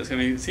talking about this? I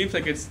mean, it seems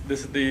like this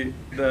is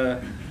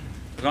the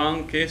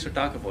wrong case to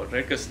talk about,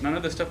 right? Because none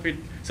of the stuff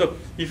so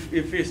if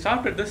we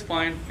stop at this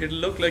point, it'll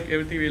look like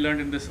everything we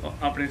learned in this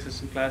operating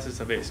system class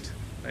is a waste,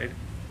 right?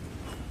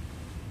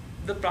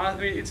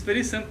 It's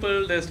very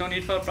simple. There's no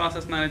need for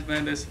process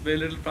management. There's very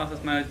little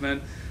process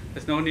management.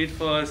 There's no need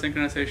for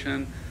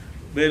synchronization.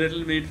 Very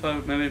little need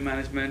for memory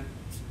management.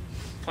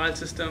 File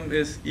system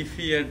is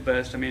iffy at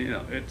best. I mean,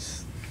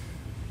 it's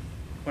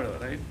whatever,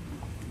 right?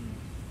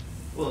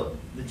 Well,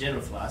 the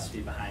general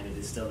philosophy behind it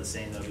is still the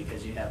same, though,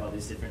 because you have all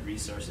these different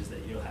resources that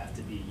you'll have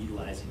to be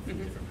utilizing from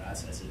different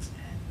processes.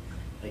 And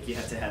like you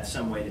have to have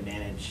some way to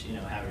manage, you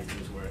know, how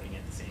everything's working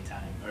at the same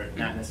time, or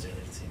not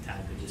necessarily at the same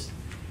time, but just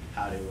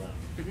how to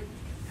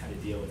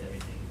deal with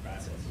everything and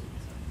process it.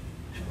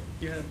 So.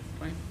 Yeah,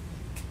 fine.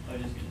 I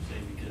was just gonna say,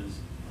 because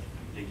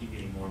like they keep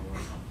getting more and more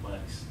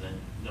complex, then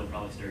they'll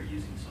probably start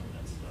using some of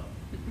that stuff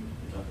we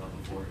talked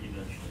about before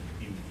eventually,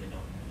 even if they don't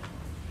right now.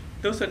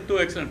 Those are two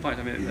excellent points.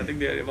 I mean, I think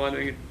they are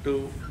evolving it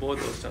to both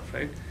those stuff,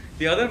 right?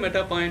 The other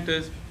meta point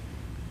is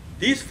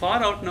these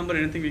far outnumber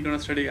anything we're going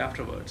to study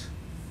afterwards,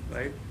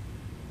 right?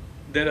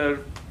 There are,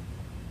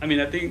 I mean,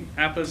 I think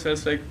Apple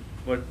sells like,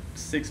 what,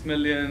 6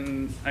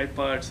 million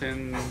iPods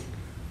in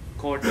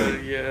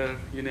quarter, year,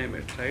 you name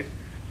it, right?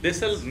 They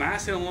sell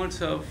massive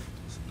amounts of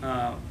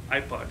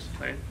iPods,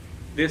 right?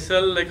 They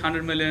sell like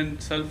 100 million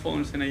cell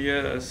phones in a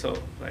year or so,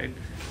 right?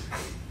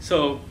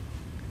 So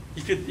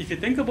if you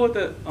think about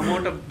the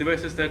amount of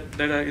devices that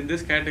are in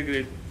this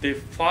category, they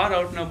far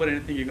outnumber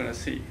anything you're going to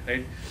see,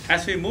 right?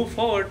 As we move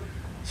forward,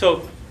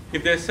 so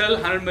if they sell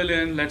 100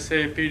 million, let's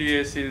say,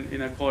 PDAs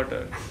in a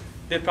quarter,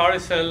 they probably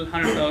sell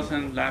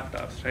 100,000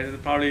 laptops, right?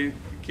 It probably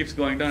keeps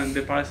going down, and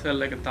they probably sell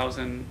like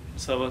 1,000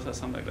 servers or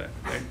something like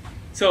that, right?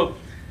 So,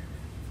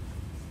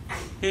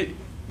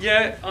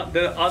 yeah,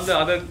 there are all the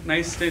other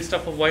nice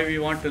stuff of why we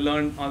want to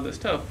learn all this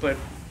stuff, but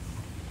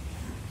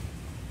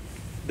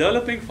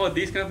developing for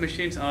these kind of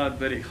machines are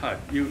very hard.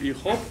 You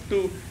hope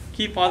to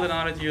keep all the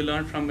knowledge you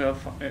learn from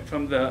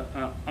the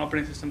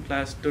operating system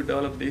class to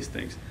develop these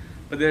things,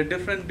 but they're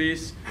different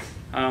beasts.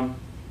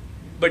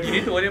 But you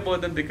need to worry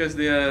about them because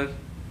they're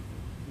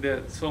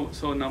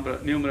so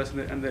numerous,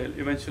 and they'll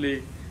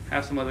eventually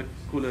have some other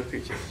cooler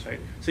features, right?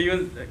 So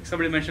even like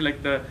somebody mentioned,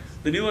 like the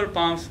newer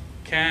palms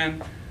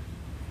can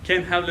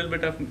have a little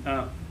bit of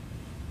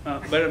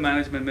better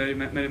management,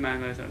 memory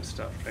management and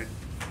stuff, right?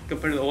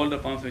 Compared to the older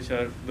palms, which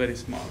are very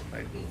small,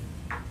 right?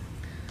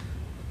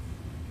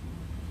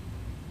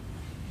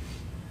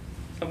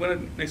 So I'm going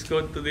to next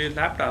go to the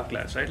laptop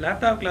class, right?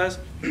 Laptop class,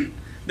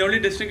 the only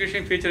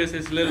distinguishing feature is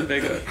it's a little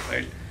bigger,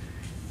 right?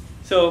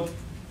 So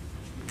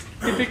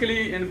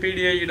typically in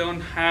PDA, you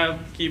don't have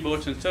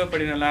keyboards and stuff,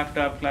 but in a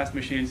laptop class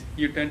machines,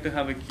 you tend to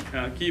have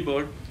a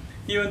keyboard.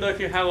 Even though if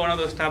you have one of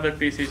those tablet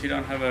PCs, you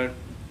don't have a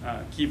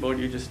keyboard,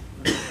 you just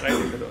write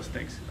into those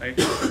things, right?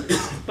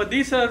 But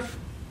these are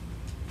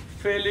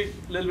fairly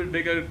little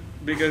bit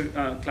bigger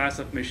class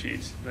of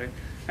machines, right?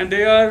 And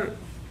they are,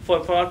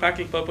 for all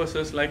practical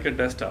purposes, like a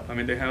desktop. I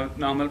mean, they have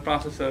normal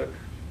processor.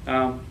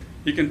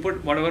 You can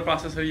put whatever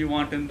processor you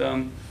want in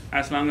them,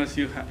 as long as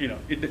you have,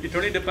 it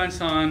really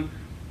depends on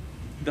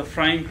the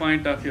frying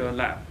point of your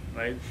lab,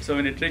 right? So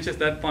when it reaches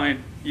that point,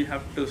 you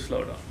have to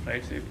slow down,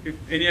 right? So if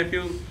any of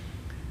you,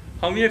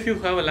 how many of you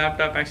who have a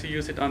laptop actually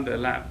use it on their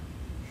lab?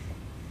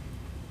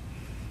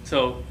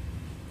 So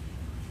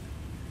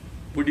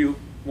would you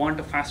want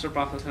a faster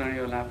processor on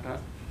your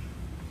laptop,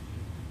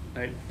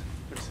 right?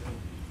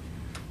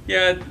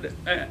 Yeah,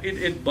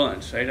 it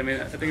burns, right? I mean,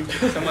 I think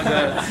some of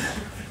the,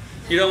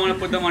 you don't want to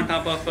put them on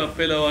top of a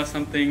pillow or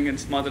something and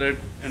smother it,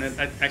 and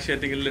actually I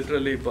think it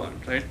literally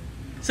burned, right?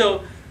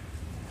 So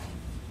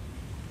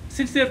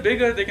since they're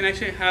bigger, they can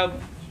actually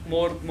have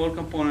more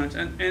components,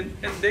 and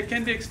they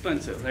can be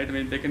expensive, right? I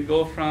mean, they can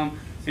go from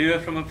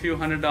anywhere from a few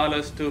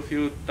 $100s to a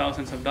few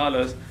thousands of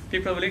dollars.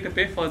 People are willing to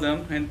pay for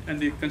them, and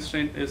the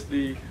constraint is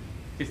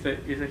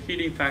a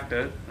heating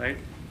factor, right?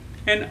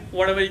 And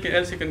whatever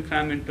else you can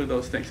cram into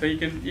those things. So you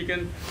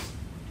can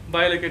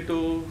buy like a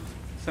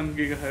some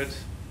gigahertz,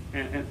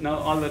 and now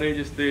all the rage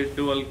is the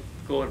dual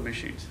core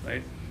machines,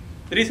 right?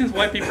 The reasons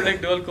why people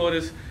like dual core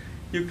is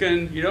you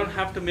don't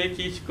have to make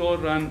each core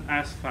run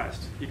as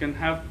fast. You can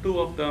have two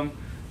of them,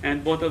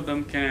 and both of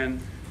them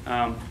can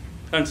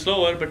run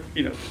slower, but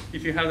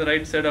if you have the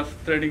right set of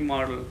threading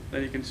model,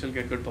 then you can still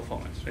get good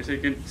performance, right? So you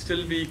can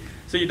still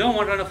so you don't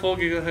want to run a 4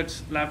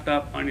 gigahertz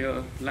laptop on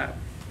your lab,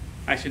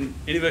 actually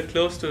anywhere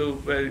close to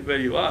where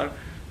you are,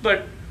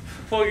 but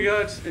 4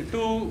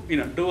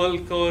 gigahertz, dual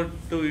core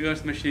 2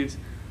 gigahertz machines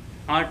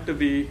ought to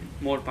be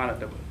more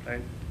palatable,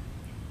 right?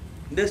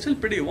 They're still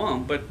pretty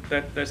warm, but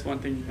that's one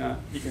thing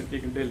you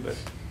can deal with.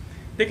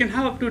 They can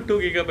have up to 2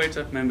 gigabytes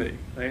of memory,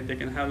 right? They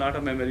can have a lot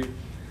of memory.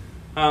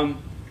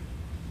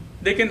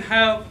 They can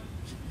have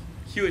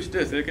huge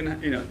disks. They can, I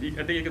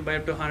think you can buy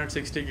up to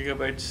 160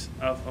 gigabytes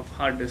of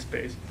hard disk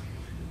space.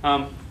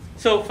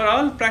 So for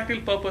all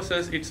practical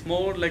purposes, it's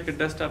more like a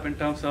desktop in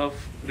terms of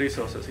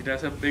resources. It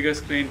has a bigger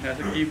screen, it has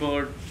a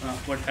keyboard,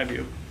 what have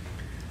you.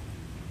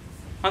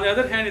 On the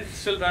other hand, it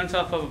still runs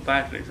off of a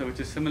battery, so which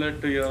is similar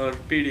to your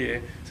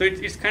PDA. So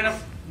it's kind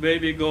of where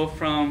we go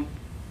from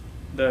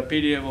the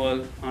PDA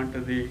world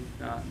onto the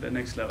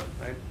next level,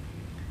 right?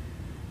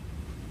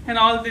 And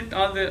all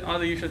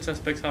the usual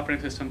suspects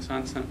operating systems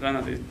run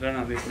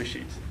on these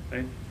machines,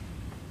 right?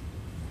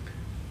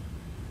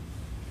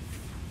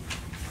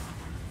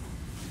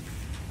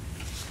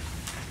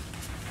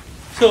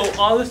 So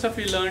all the stuff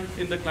we learned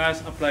in the class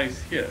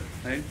applies here,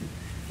 right?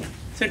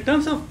 So in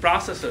terms of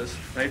processors,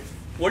 right?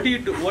 What do you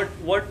do?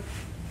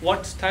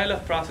 What style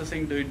of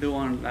processing do you do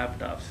on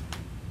laptops?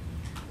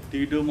 Do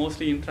you do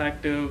mostly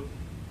interactive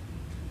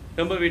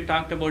remember we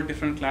talked about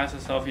different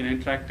classes of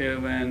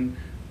interactive and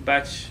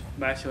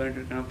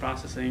batch-oriented kind of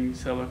processing,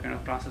 server kind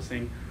of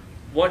processing.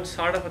 What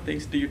sort of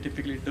things do you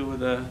typically do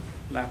with a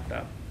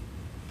laptop?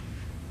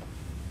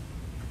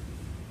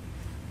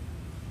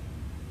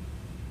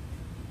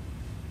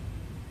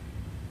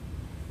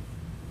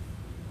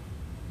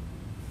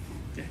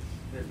 Yeah.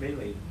 They're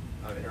mainly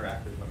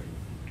interactive. I mean,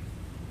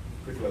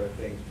 could do other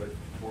things, but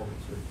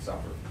performance would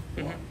suffer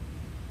a lot.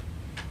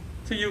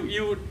 So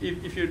you would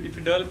if you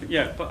develop,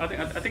 yeah, but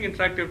I think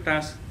interactive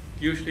tasks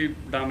usually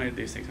dominate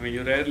these things. I mean,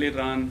 you rarely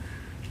run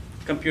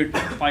compute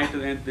pi to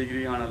the nth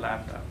degree on a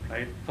laptop,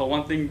 right? So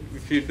one thing,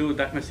 if you do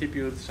that much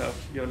CPU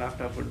stuff, your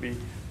laptop would be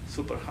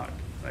super hot,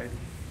 right?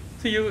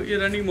 So you're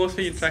running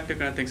mostly interactive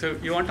kind of things. So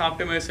you want to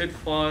optimize it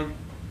for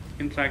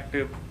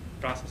interactive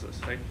processes,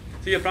 right?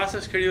 So your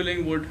process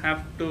scheduling would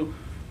have to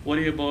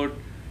worry about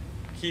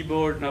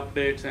keyboard and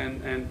updates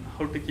and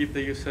how to keep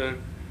the user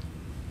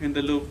in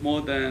the loop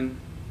more than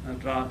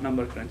raw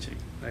number crunching,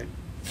 right?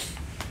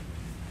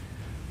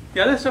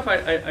 The other stuff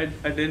I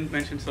didn't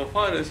mention so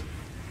far is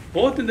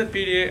both in the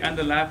PDA and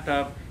the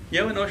laptop, you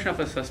have a notion of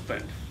a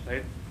suspend,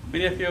 right?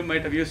 Many of you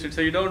might have used it,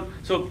 so you don't,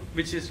 so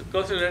which is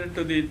closely related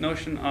to the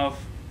notion of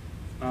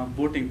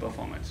booting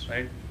performance,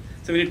 right?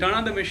 So when you turn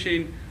on the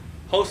machine,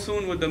 how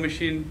soon would the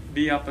machine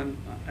be up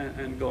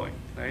and going,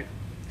 right?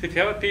 So if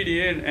you have a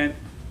PDA and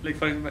like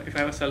for example, if I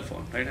have a cell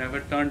phone, right, I have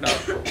it turned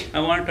off, I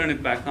want to turn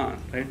it back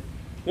on, right?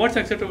 What's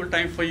acceptable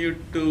time for you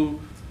to,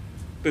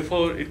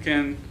 before it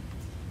can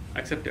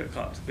accept your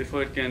calls,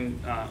 before it can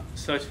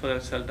search for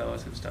cell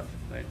towers and stuff,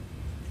 right?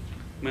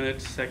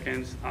 Minutes,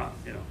 seconds,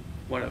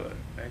 whatever,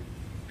 right?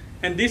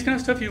 And these kind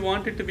of stuff you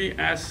want it to be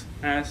as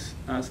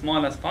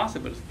small as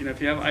possible.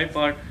 If you have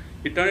iPod,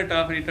 you turn it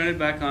off and you turn it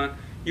back on.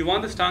 You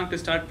want the song to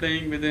start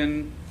playing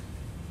within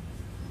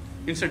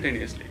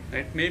instantaneously,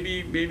 right?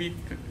 Maybe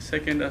a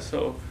second or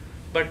so,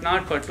 but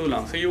not for too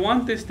long. So you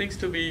want these things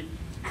to be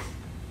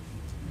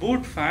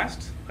boot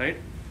fast, right?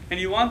 And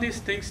you want these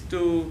things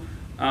to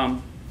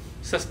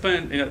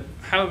suspend,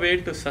 have a way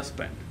to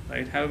suspend,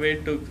 right? Have a way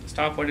to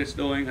stop what it's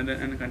doing and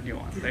then continue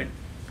on, right?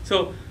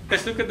 So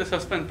let's look at the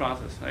suspend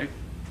process, right?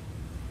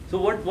 So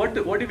what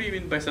do we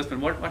mean by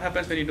suspend? What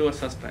happens when you do a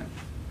suspend?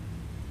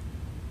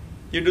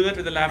 You do that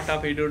with the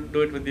laptop. You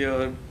do it with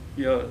your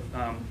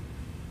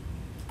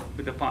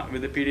with the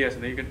PDA. So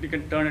you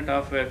can turn it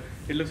off where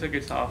it looks like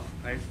it's off,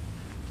 right?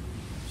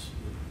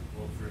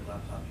 Well, for a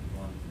laptop, you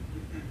want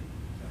everything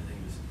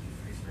to be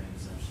freeze frame,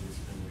 essentially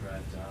spin the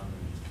drive down,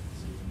 and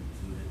so you can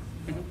boot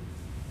it,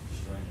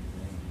 destroy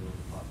anything, be able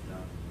to pop it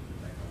out and put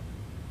it back on.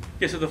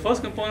 Yeah. So the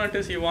first component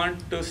is you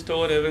want to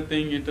store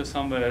everything into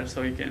somewhere,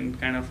 so you can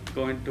kind of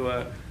go into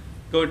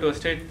a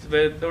state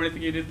where the only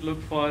thing you need to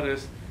look for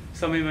is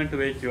some event to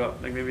wake you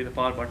up, like maybe the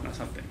power button or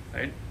something,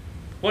 right?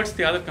 What's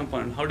the other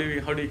component? How do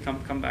you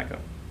come back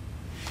up?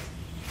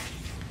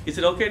 Is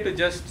it okay to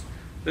just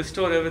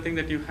restore everything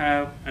that you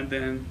have and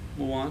then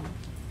move on?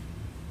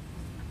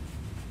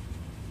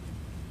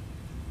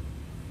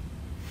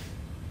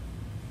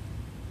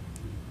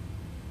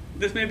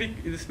 This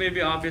may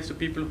be obvious to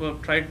people who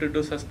have tried to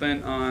do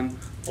suspend on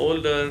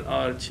older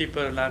or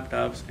cheaper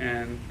laptops,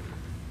 and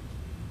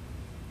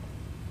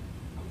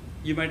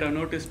you might have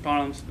noticed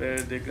problems where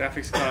the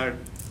graphics card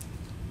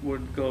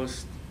would go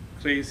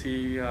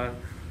crazy or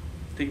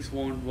things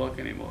won't work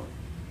anymore.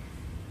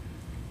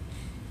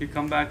 You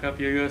come back up,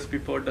 your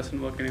USB port doesn't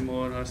work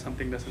anymore or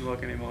something doesn't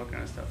work anymore,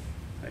 kind of stuff,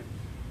 right?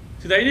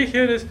 So the idea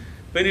here is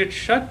when you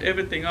shut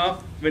everything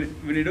off, when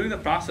you're doing the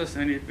process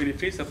and when you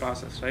freeze the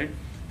process, right?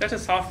 That's a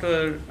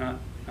software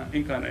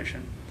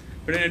incarnation.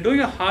 But when you're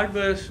doing a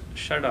hardware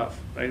shut off,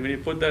 right? When you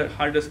put the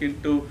hard disk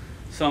into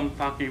some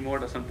parking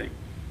mode or something,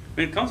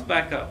 when it comes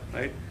back up,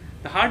 right?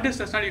 The hard disk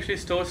does not usually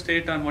store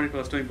state on what it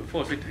was doing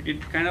before, so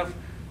it kind of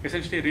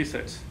essentially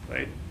resets,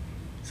 right?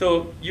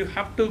 So you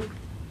have to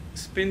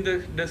spin the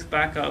disk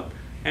back up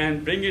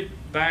and bring it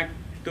back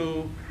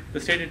to the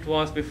state it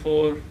was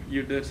before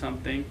you did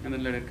something, and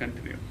then let it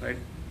continue, right?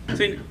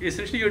 So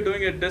essentially you're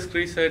doing a disk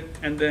reset,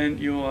 and then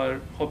you are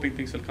hoping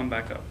things will come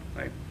back up,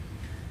 right?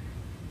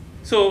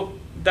 So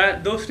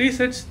those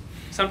resets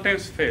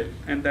sometimes fail,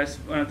 and that's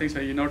one of the things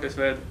where you notice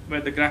where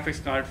the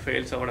graphics card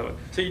fails or whatever.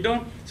 So you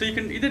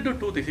can either do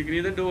two things. You can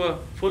either do a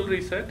full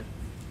reset,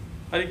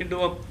 or you can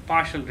do a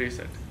partial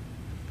reset.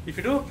 If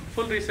you do a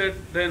full reset,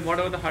 then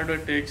whatever the hardware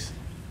takes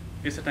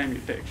is the time you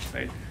take,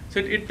 right? So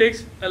it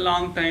takes a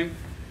long time.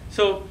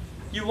 So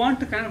you want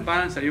to kind of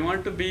balance that. You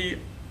want to be,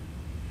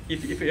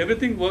 if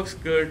everything works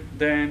good,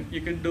 then you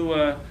can do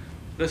a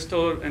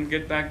restore and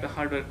get back the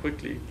hardware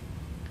quickly.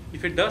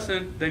 If it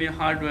doesn't, then your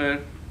hardware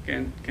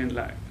can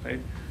lag, right?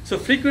 So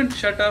frequent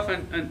shut off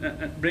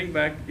and bring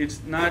back,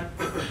 it's not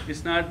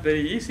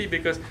very easy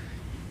because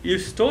you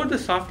store the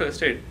software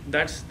state.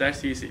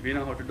 That's easy. We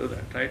know how to do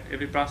that, right?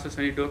 Every process,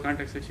 when you do a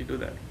context switch, you do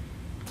that.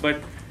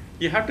 But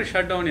you have to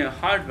shut down your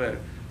hardware.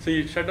 So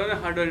you shut down your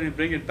hardware and you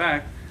bring it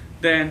back.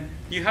 Then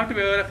you have to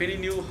be aware of any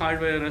new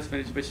hardware errors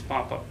which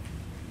pop up.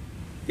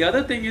 The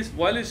other thing is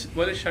while it's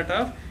shut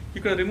off, you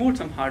can remove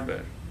some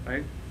hardware,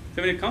 right?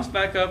 So when it comes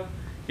back up,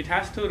 it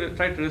has to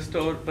try to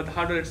restore, but the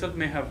hardware itself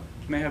may have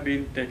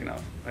been taken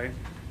off, right?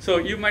 So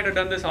you might have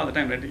done this all the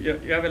time, right?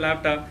 You have a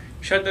laptop,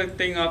 shut the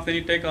thing off, then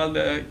you take all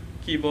the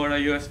keyboard or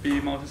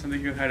USB, mouse or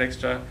something you had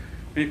extra.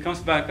 When it comes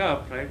back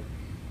up, right?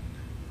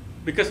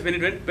 Because when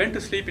it went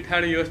to sleep, it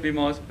had a USB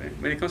mouse.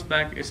 When it comes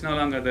back, it's no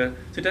longer there.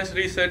 So it has to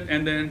reset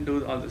and then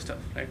do all this stuff,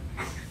 right?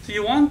 So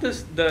you want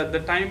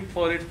the time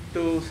for it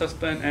to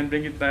suspend and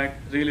bring it back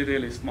really,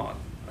 really small,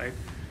 right?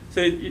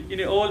 So in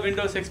an old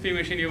Windows XP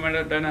machine, you might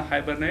have done a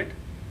hibernate,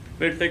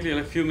 where it'll take you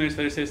like a few minutes,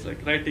 where it says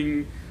like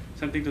writing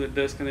something to the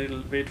disk, and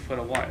it'll wait for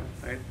a while,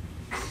 right?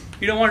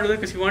 You don't want to do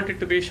that because you want it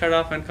to be shut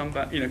off and come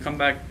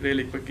back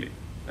really quickly,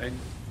 right?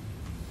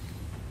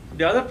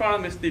 The other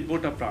problem is the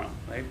boot up problem,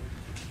 right?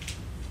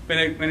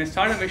 When I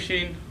start a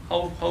machine,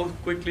 how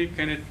quickly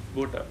can it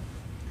boot up?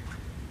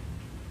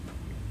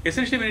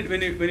 Essentially,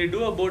 when you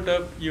do a boot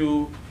up,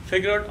 you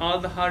figure out all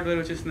the hardware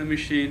which is in the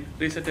machine,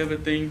 reset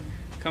everything,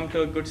 come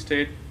to a good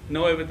state,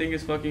 know everything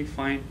is working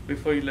fine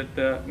before you let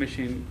the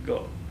machine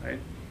go, right?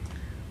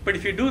 But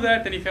if you do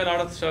that, then if you have a lot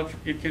of stuff,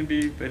 it can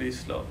be very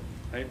slow,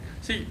 right?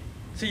 So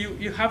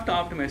you have to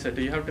optimize it.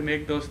 You have to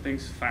make those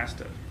things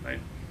faster, right?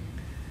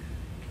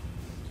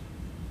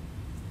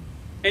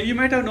 And you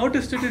might have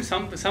noticed it in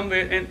some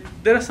way, and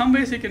there are some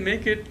ways you can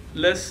make it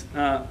less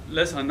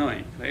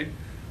annoying, right?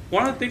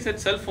 One of the things that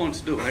cell phones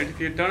do, right? If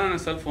you turn on a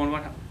cell phone,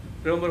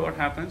 remember what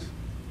happens?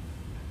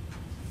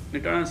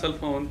 When you turn on a cell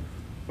phone,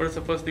 what is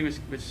the first thing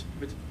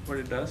what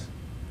it does?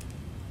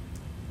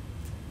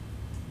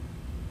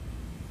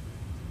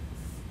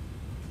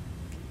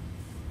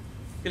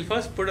 It'll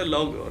first put a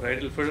logo, right?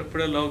 It'll put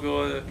a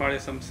logo, probably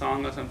some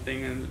song or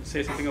something, and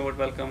say something about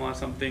welcome or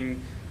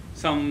something,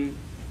 some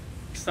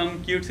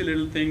cutesy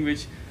little thing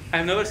which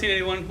I've never seen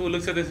anyone who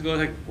looks at this and goes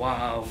like,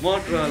 wow,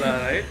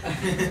 Motorola, right?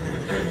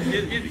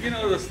 you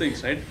know those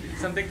things, right?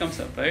 Something comes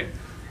up, right?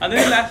 And then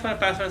it'll ask for a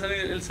password, and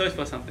it'll search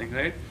for something,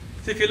 right?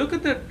 So if you look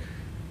at that,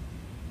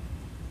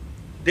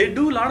 they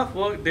do a lot of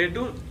work, they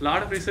do a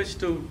lot of research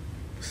to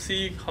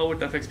see how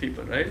it affects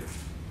people, right?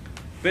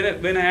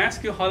 When I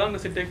ask you how long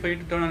does it take for you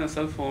to turn on a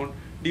cell phone,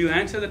 do you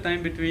answer the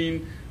time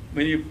between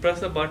when you press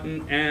the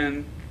button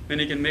and when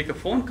you can make a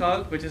phone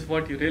call, which is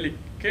what you really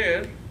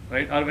care,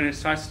 right? Or when it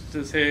starts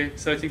to say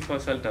searching for a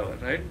cell tower,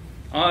 right?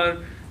 Or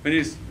when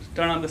you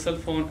turn on the cell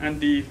phone and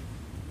the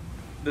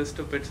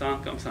stupid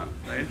song comes on,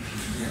 right?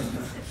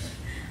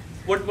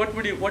 What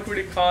would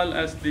you call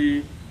as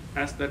the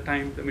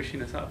time the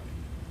machine is up?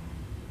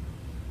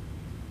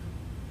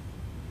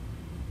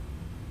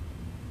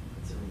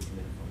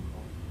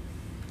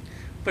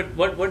 But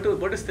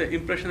what is the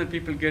impression that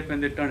people get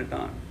when they turn it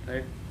on,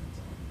 right?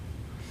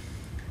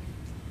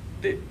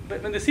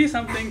 But when they see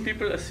something,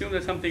 people assume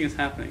that something is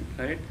happening,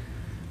 right?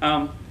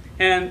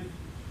 And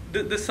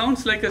this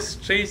sounds like a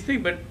strange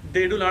thing, but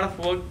they do a lot of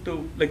work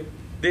to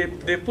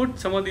they put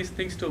some of these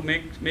things to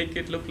make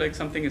it look like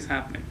something is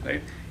happening,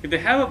 right? If they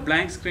have a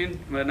blank screen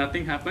where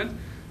nothing happens,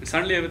 and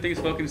suddenly everything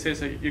is working,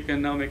 says you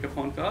can now make a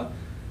phone call,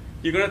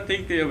 you're gonna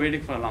think they are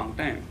waiting for a long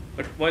time.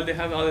 But while they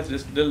have all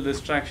these little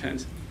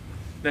distractions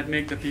that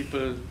make the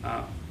people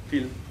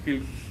feel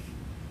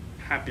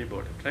happy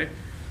about it, right?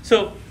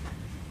 So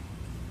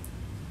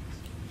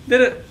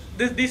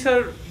these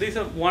are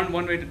one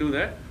way to do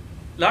that.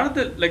 A lot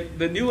of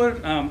the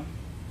newer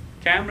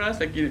cameras,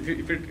 like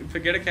if you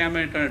get a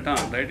camera and turn it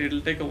on, right,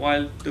 it'll take a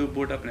while to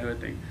boot up and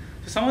everything.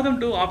 So some of them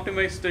do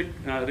optimized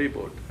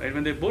reboot, right?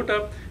 When they boot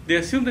up, they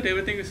assume that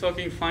everything is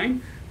working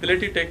fine. They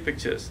let you take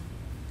pictures.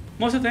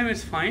 Most of the time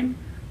it's fine,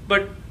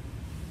 but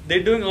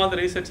they're doing all the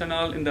resets and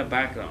all in the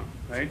background,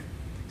 right?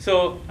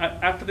 So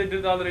after they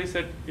did all the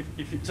reset,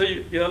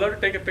 you're allowed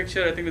to take a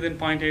picture, I think within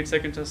 0.8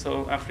 seconds or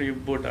so after you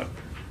boot up.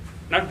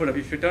 Not boot up.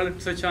 If you turn the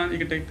switch on, you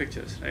can take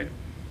pictures, right?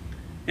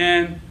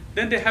 And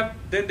then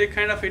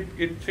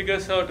it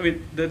figures out. I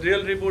mean, the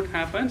real reboot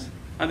happens,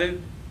 and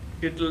then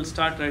it will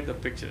start the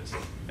pictures.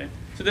 Right?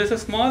 So there's a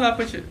small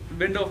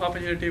window of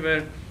opportunity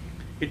where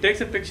it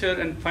takes a picture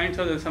and finds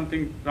out there's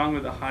something wrong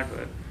with the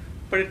hardware,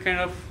 but it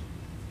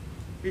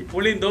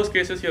only in those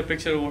cases your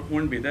picture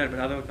won't be there, but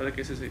other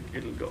cases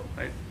it'll go,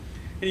 right?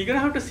 And you're gonna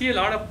have to see a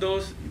lot of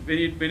those when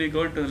you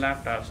go into the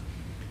laptops,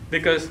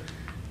 because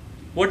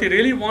what you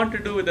really want to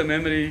do with the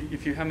memory,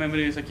 if you have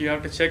memory, is you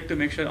have to check to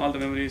make sure all the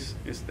memory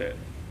is there.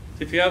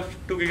 So if you have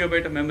 2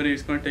 GB of memory,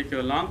 it's going to take you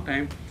a long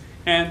time,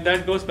 and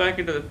that goes back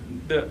into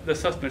the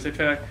suspense.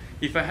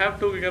 If I have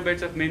 2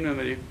 GB of main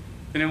memory,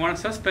 then I want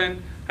to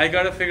suspend, I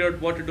got to figure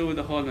out what to do with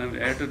the whole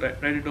memory. I have to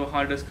write it to a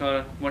hard disk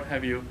or what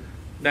have you.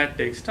 That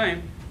takes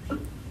time.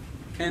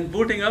 And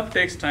booting up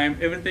takes time.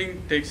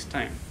 Everything takes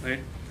time, right?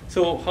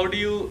 So how do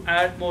you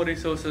add more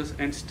resources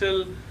and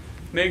still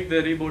make the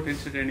reboot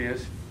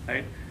instantaneous,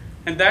 right?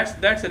 And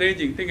that's a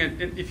raging thing.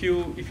 And if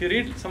you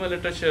read some of the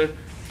literature,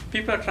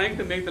 people are trying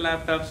to make the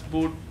laptops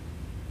boot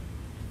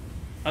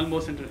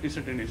almost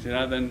instantaneously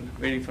rather than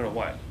waiting for a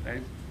while,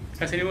 right?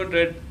 Has anyone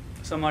read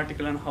some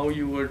article on how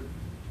you would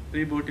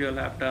reboot your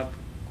laptop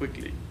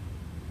quickly?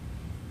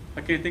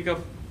 Can you think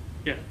of,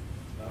 yeah?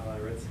 I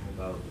read something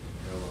about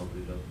parallel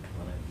boot up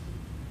on it.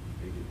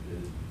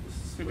 This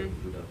is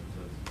quick boot up,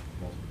 so it's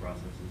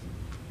processes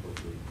and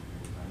hopefully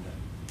find that.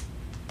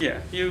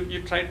 Yeah,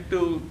 you try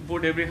to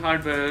boot every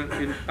hardware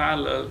in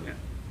parallel,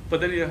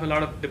 but then you have a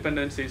lot of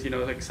dependencies.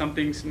 Like some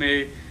things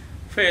may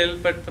fail,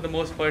 but for the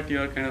most part,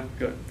 you're kind of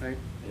good, right?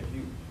 If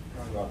you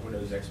talk about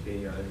Windows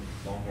XP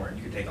Longhorn,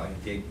 you could take like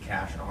a gig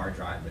cache on a hard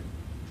drive, and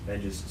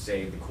then just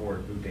save the core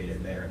boot data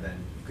in there, and then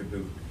you could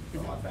boot a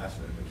lot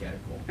faster than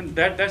mechanical. And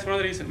that's one of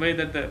the reasons why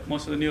that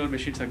most of the newer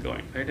machines are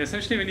going, right?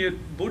 Essentially, when you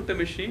boot the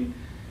machine,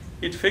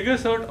 it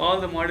figures out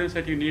all the modules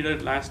that you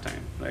needed last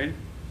time, right,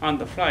 on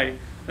the fly.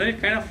 Then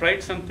it kind of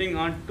writes something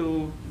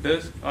onto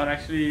disk or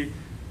actually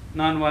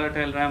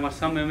non-volatile RAM or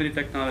some memory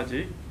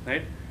technology,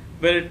 right,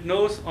 where it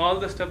knows all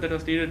the stuff that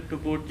was needed to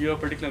boot your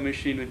particular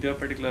machine with your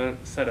particular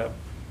setup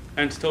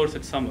and stores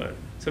it somewhere.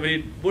 So when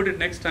you boot it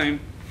next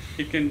time,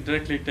 you can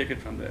directly take it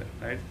from there,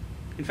 right?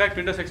 In fact,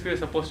 Windows XP is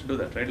supposed to do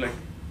that, right? Like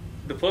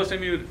the first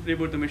time you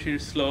reboot the machine,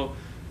 it's slow.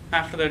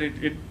 After that,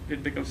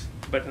 it becomes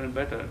better and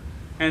better.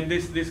 And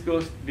this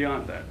goes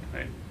beyond that,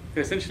 right?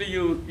 Essentially,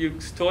 you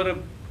store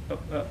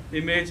a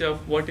image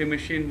of what your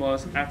machine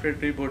was after it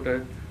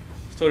rebooted,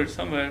 store it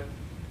somewhere,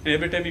 and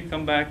every time you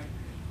come back,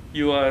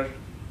 you are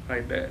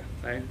right there,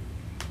 right?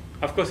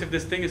 Of course, if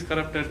this thing is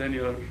corrupted, then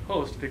you're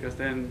host, because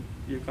then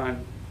you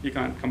can't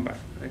come back,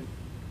 right?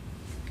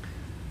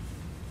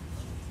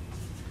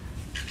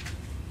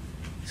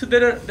 So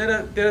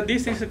there are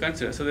these things to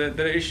consider. So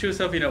there are issues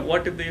of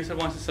what if the user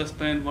wants to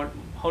suspend?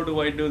 How do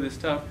I do this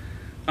stuff?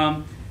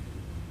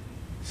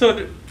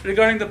 So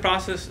regarding the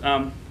process,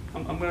 I'm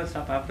going to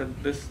stop after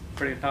this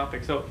particular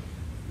topic. So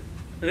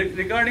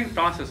regarding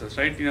processes,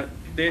 right?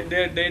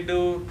 They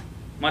do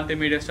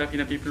multimedia stuff.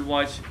 People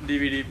watch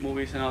DVD,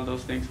 movies, and all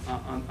those things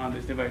on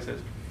these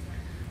devices.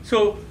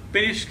 So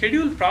when you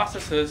schedule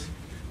processes,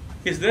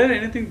 is there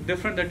anything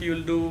different that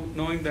you'll do,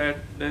 knowing that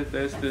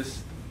there's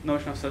this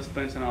notion of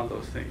suspense and all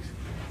those things?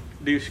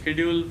 Do you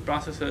schedule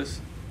processes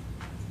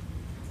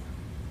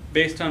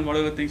based on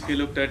whatever things you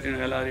looked at in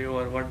LRU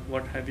or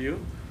what have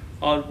you?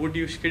 Or would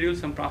you schedule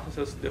some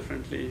processes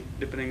differently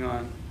depending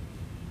on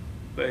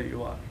where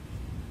you are?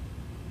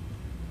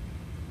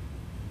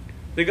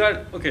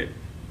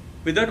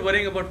 Without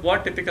worrying about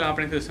what typical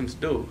operating systems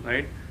do,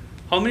 right?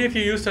 How many of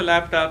you used a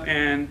laptop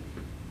and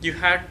you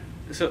had,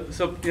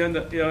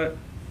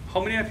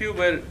 how many of you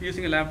were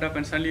using a laptop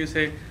and suddenly you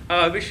say, oh,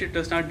 I wish it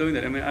was not doing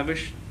that. I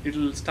wish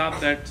it'll stop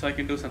that so I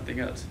can do something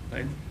else,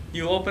 right?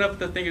 You open up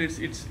the thing and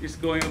it's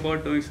going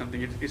about doing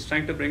something. It's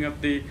trying to bring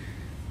up the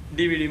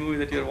DVD movie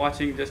that you're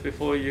watching just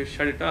before you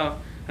shut it off,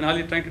 and all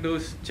you're trying to do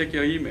is check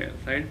your email,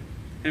 right?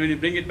 And when you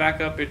bring it back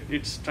up,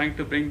 it's trying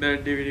to bring the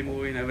DVD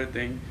movie and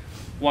everything,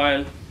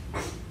 while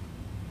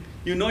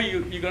you're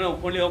going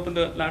to only open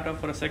the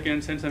laptop for a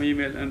second, send some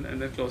email, and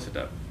then close it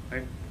up,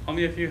 right? How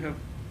many of you have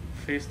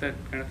faced that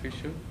kind of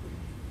issue,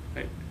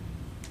 right?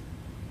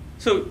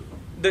 So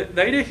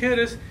the idea here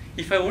is,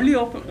 if I only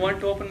want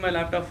to open my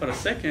laptop for a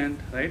second,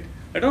 right,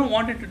 I don't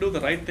want it to do the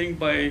right thing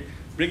by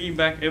bringing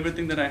back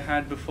everything that I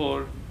had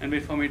before and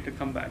wait for me to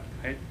come back,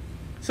 right?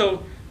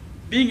 So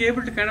being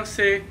able to kind of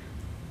say,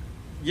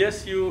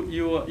 yes,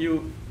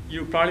 you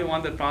probably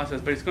want that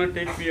process, but it's going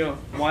to take me a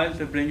while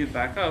to bring it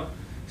back up.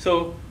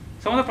 So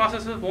some of the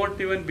processes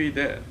won't even be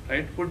there,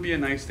 right? Would be a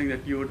nice thing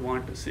that you would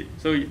want to see.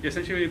 So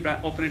essentially, when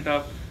you open it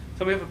up,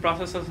 some of the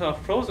processes are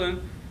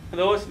frozen, and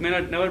those may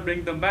never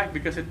bring them back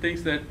because it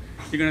thinks that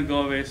you're going to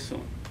go away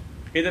soon,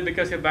 either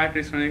because your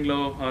battery is running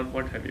low or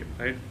what have you,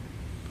 right?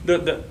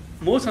 The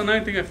most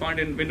annoying thing I found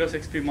in Windows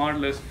XP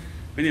model is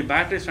when your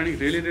battery is running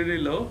really, really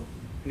low,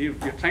 and you're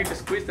trying to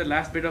squeeze the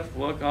last bit of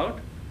work out,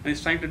 and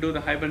it's trying to do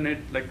the hibernate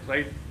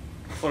right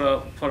for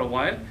a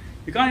while.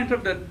 You can't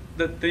interrupt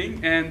that thing,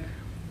 and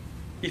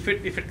if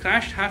it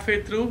crashed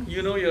halfway through,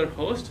 you're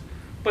host,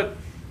 but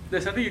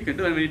there's nothing you can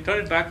do. And when you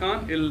turn it back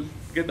on, it'll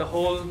get the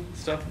whole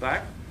stuff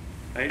back,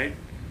 right?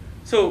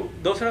 So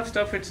those sort of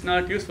stuff, it's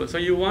not useful. So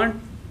you want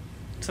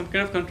some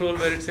kind of control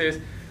where it says,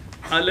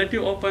 I'll let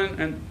you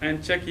open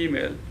and check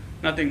email,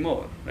 nothing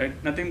more, right?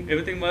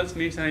 Everything else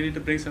means I need to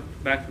bring some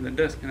back from the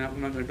disk, and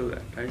I'm not going to do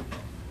that, right?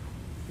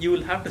 You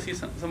will have to see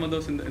some of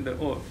those in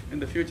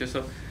the future.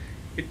 So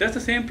it does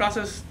the same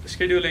process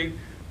scheduling,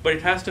 but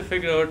it has to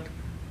figure out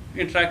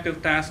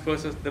interactive task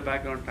versus the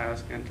background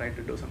task and try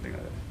to do something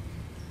like that.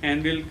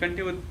 And we'll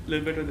continue a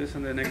little bit of this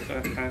in the next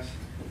class,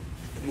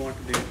 move on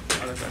to the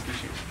other class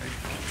machines,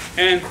 right?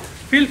 And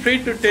feel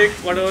free to take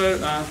whatever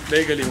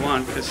vehicle you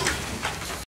want.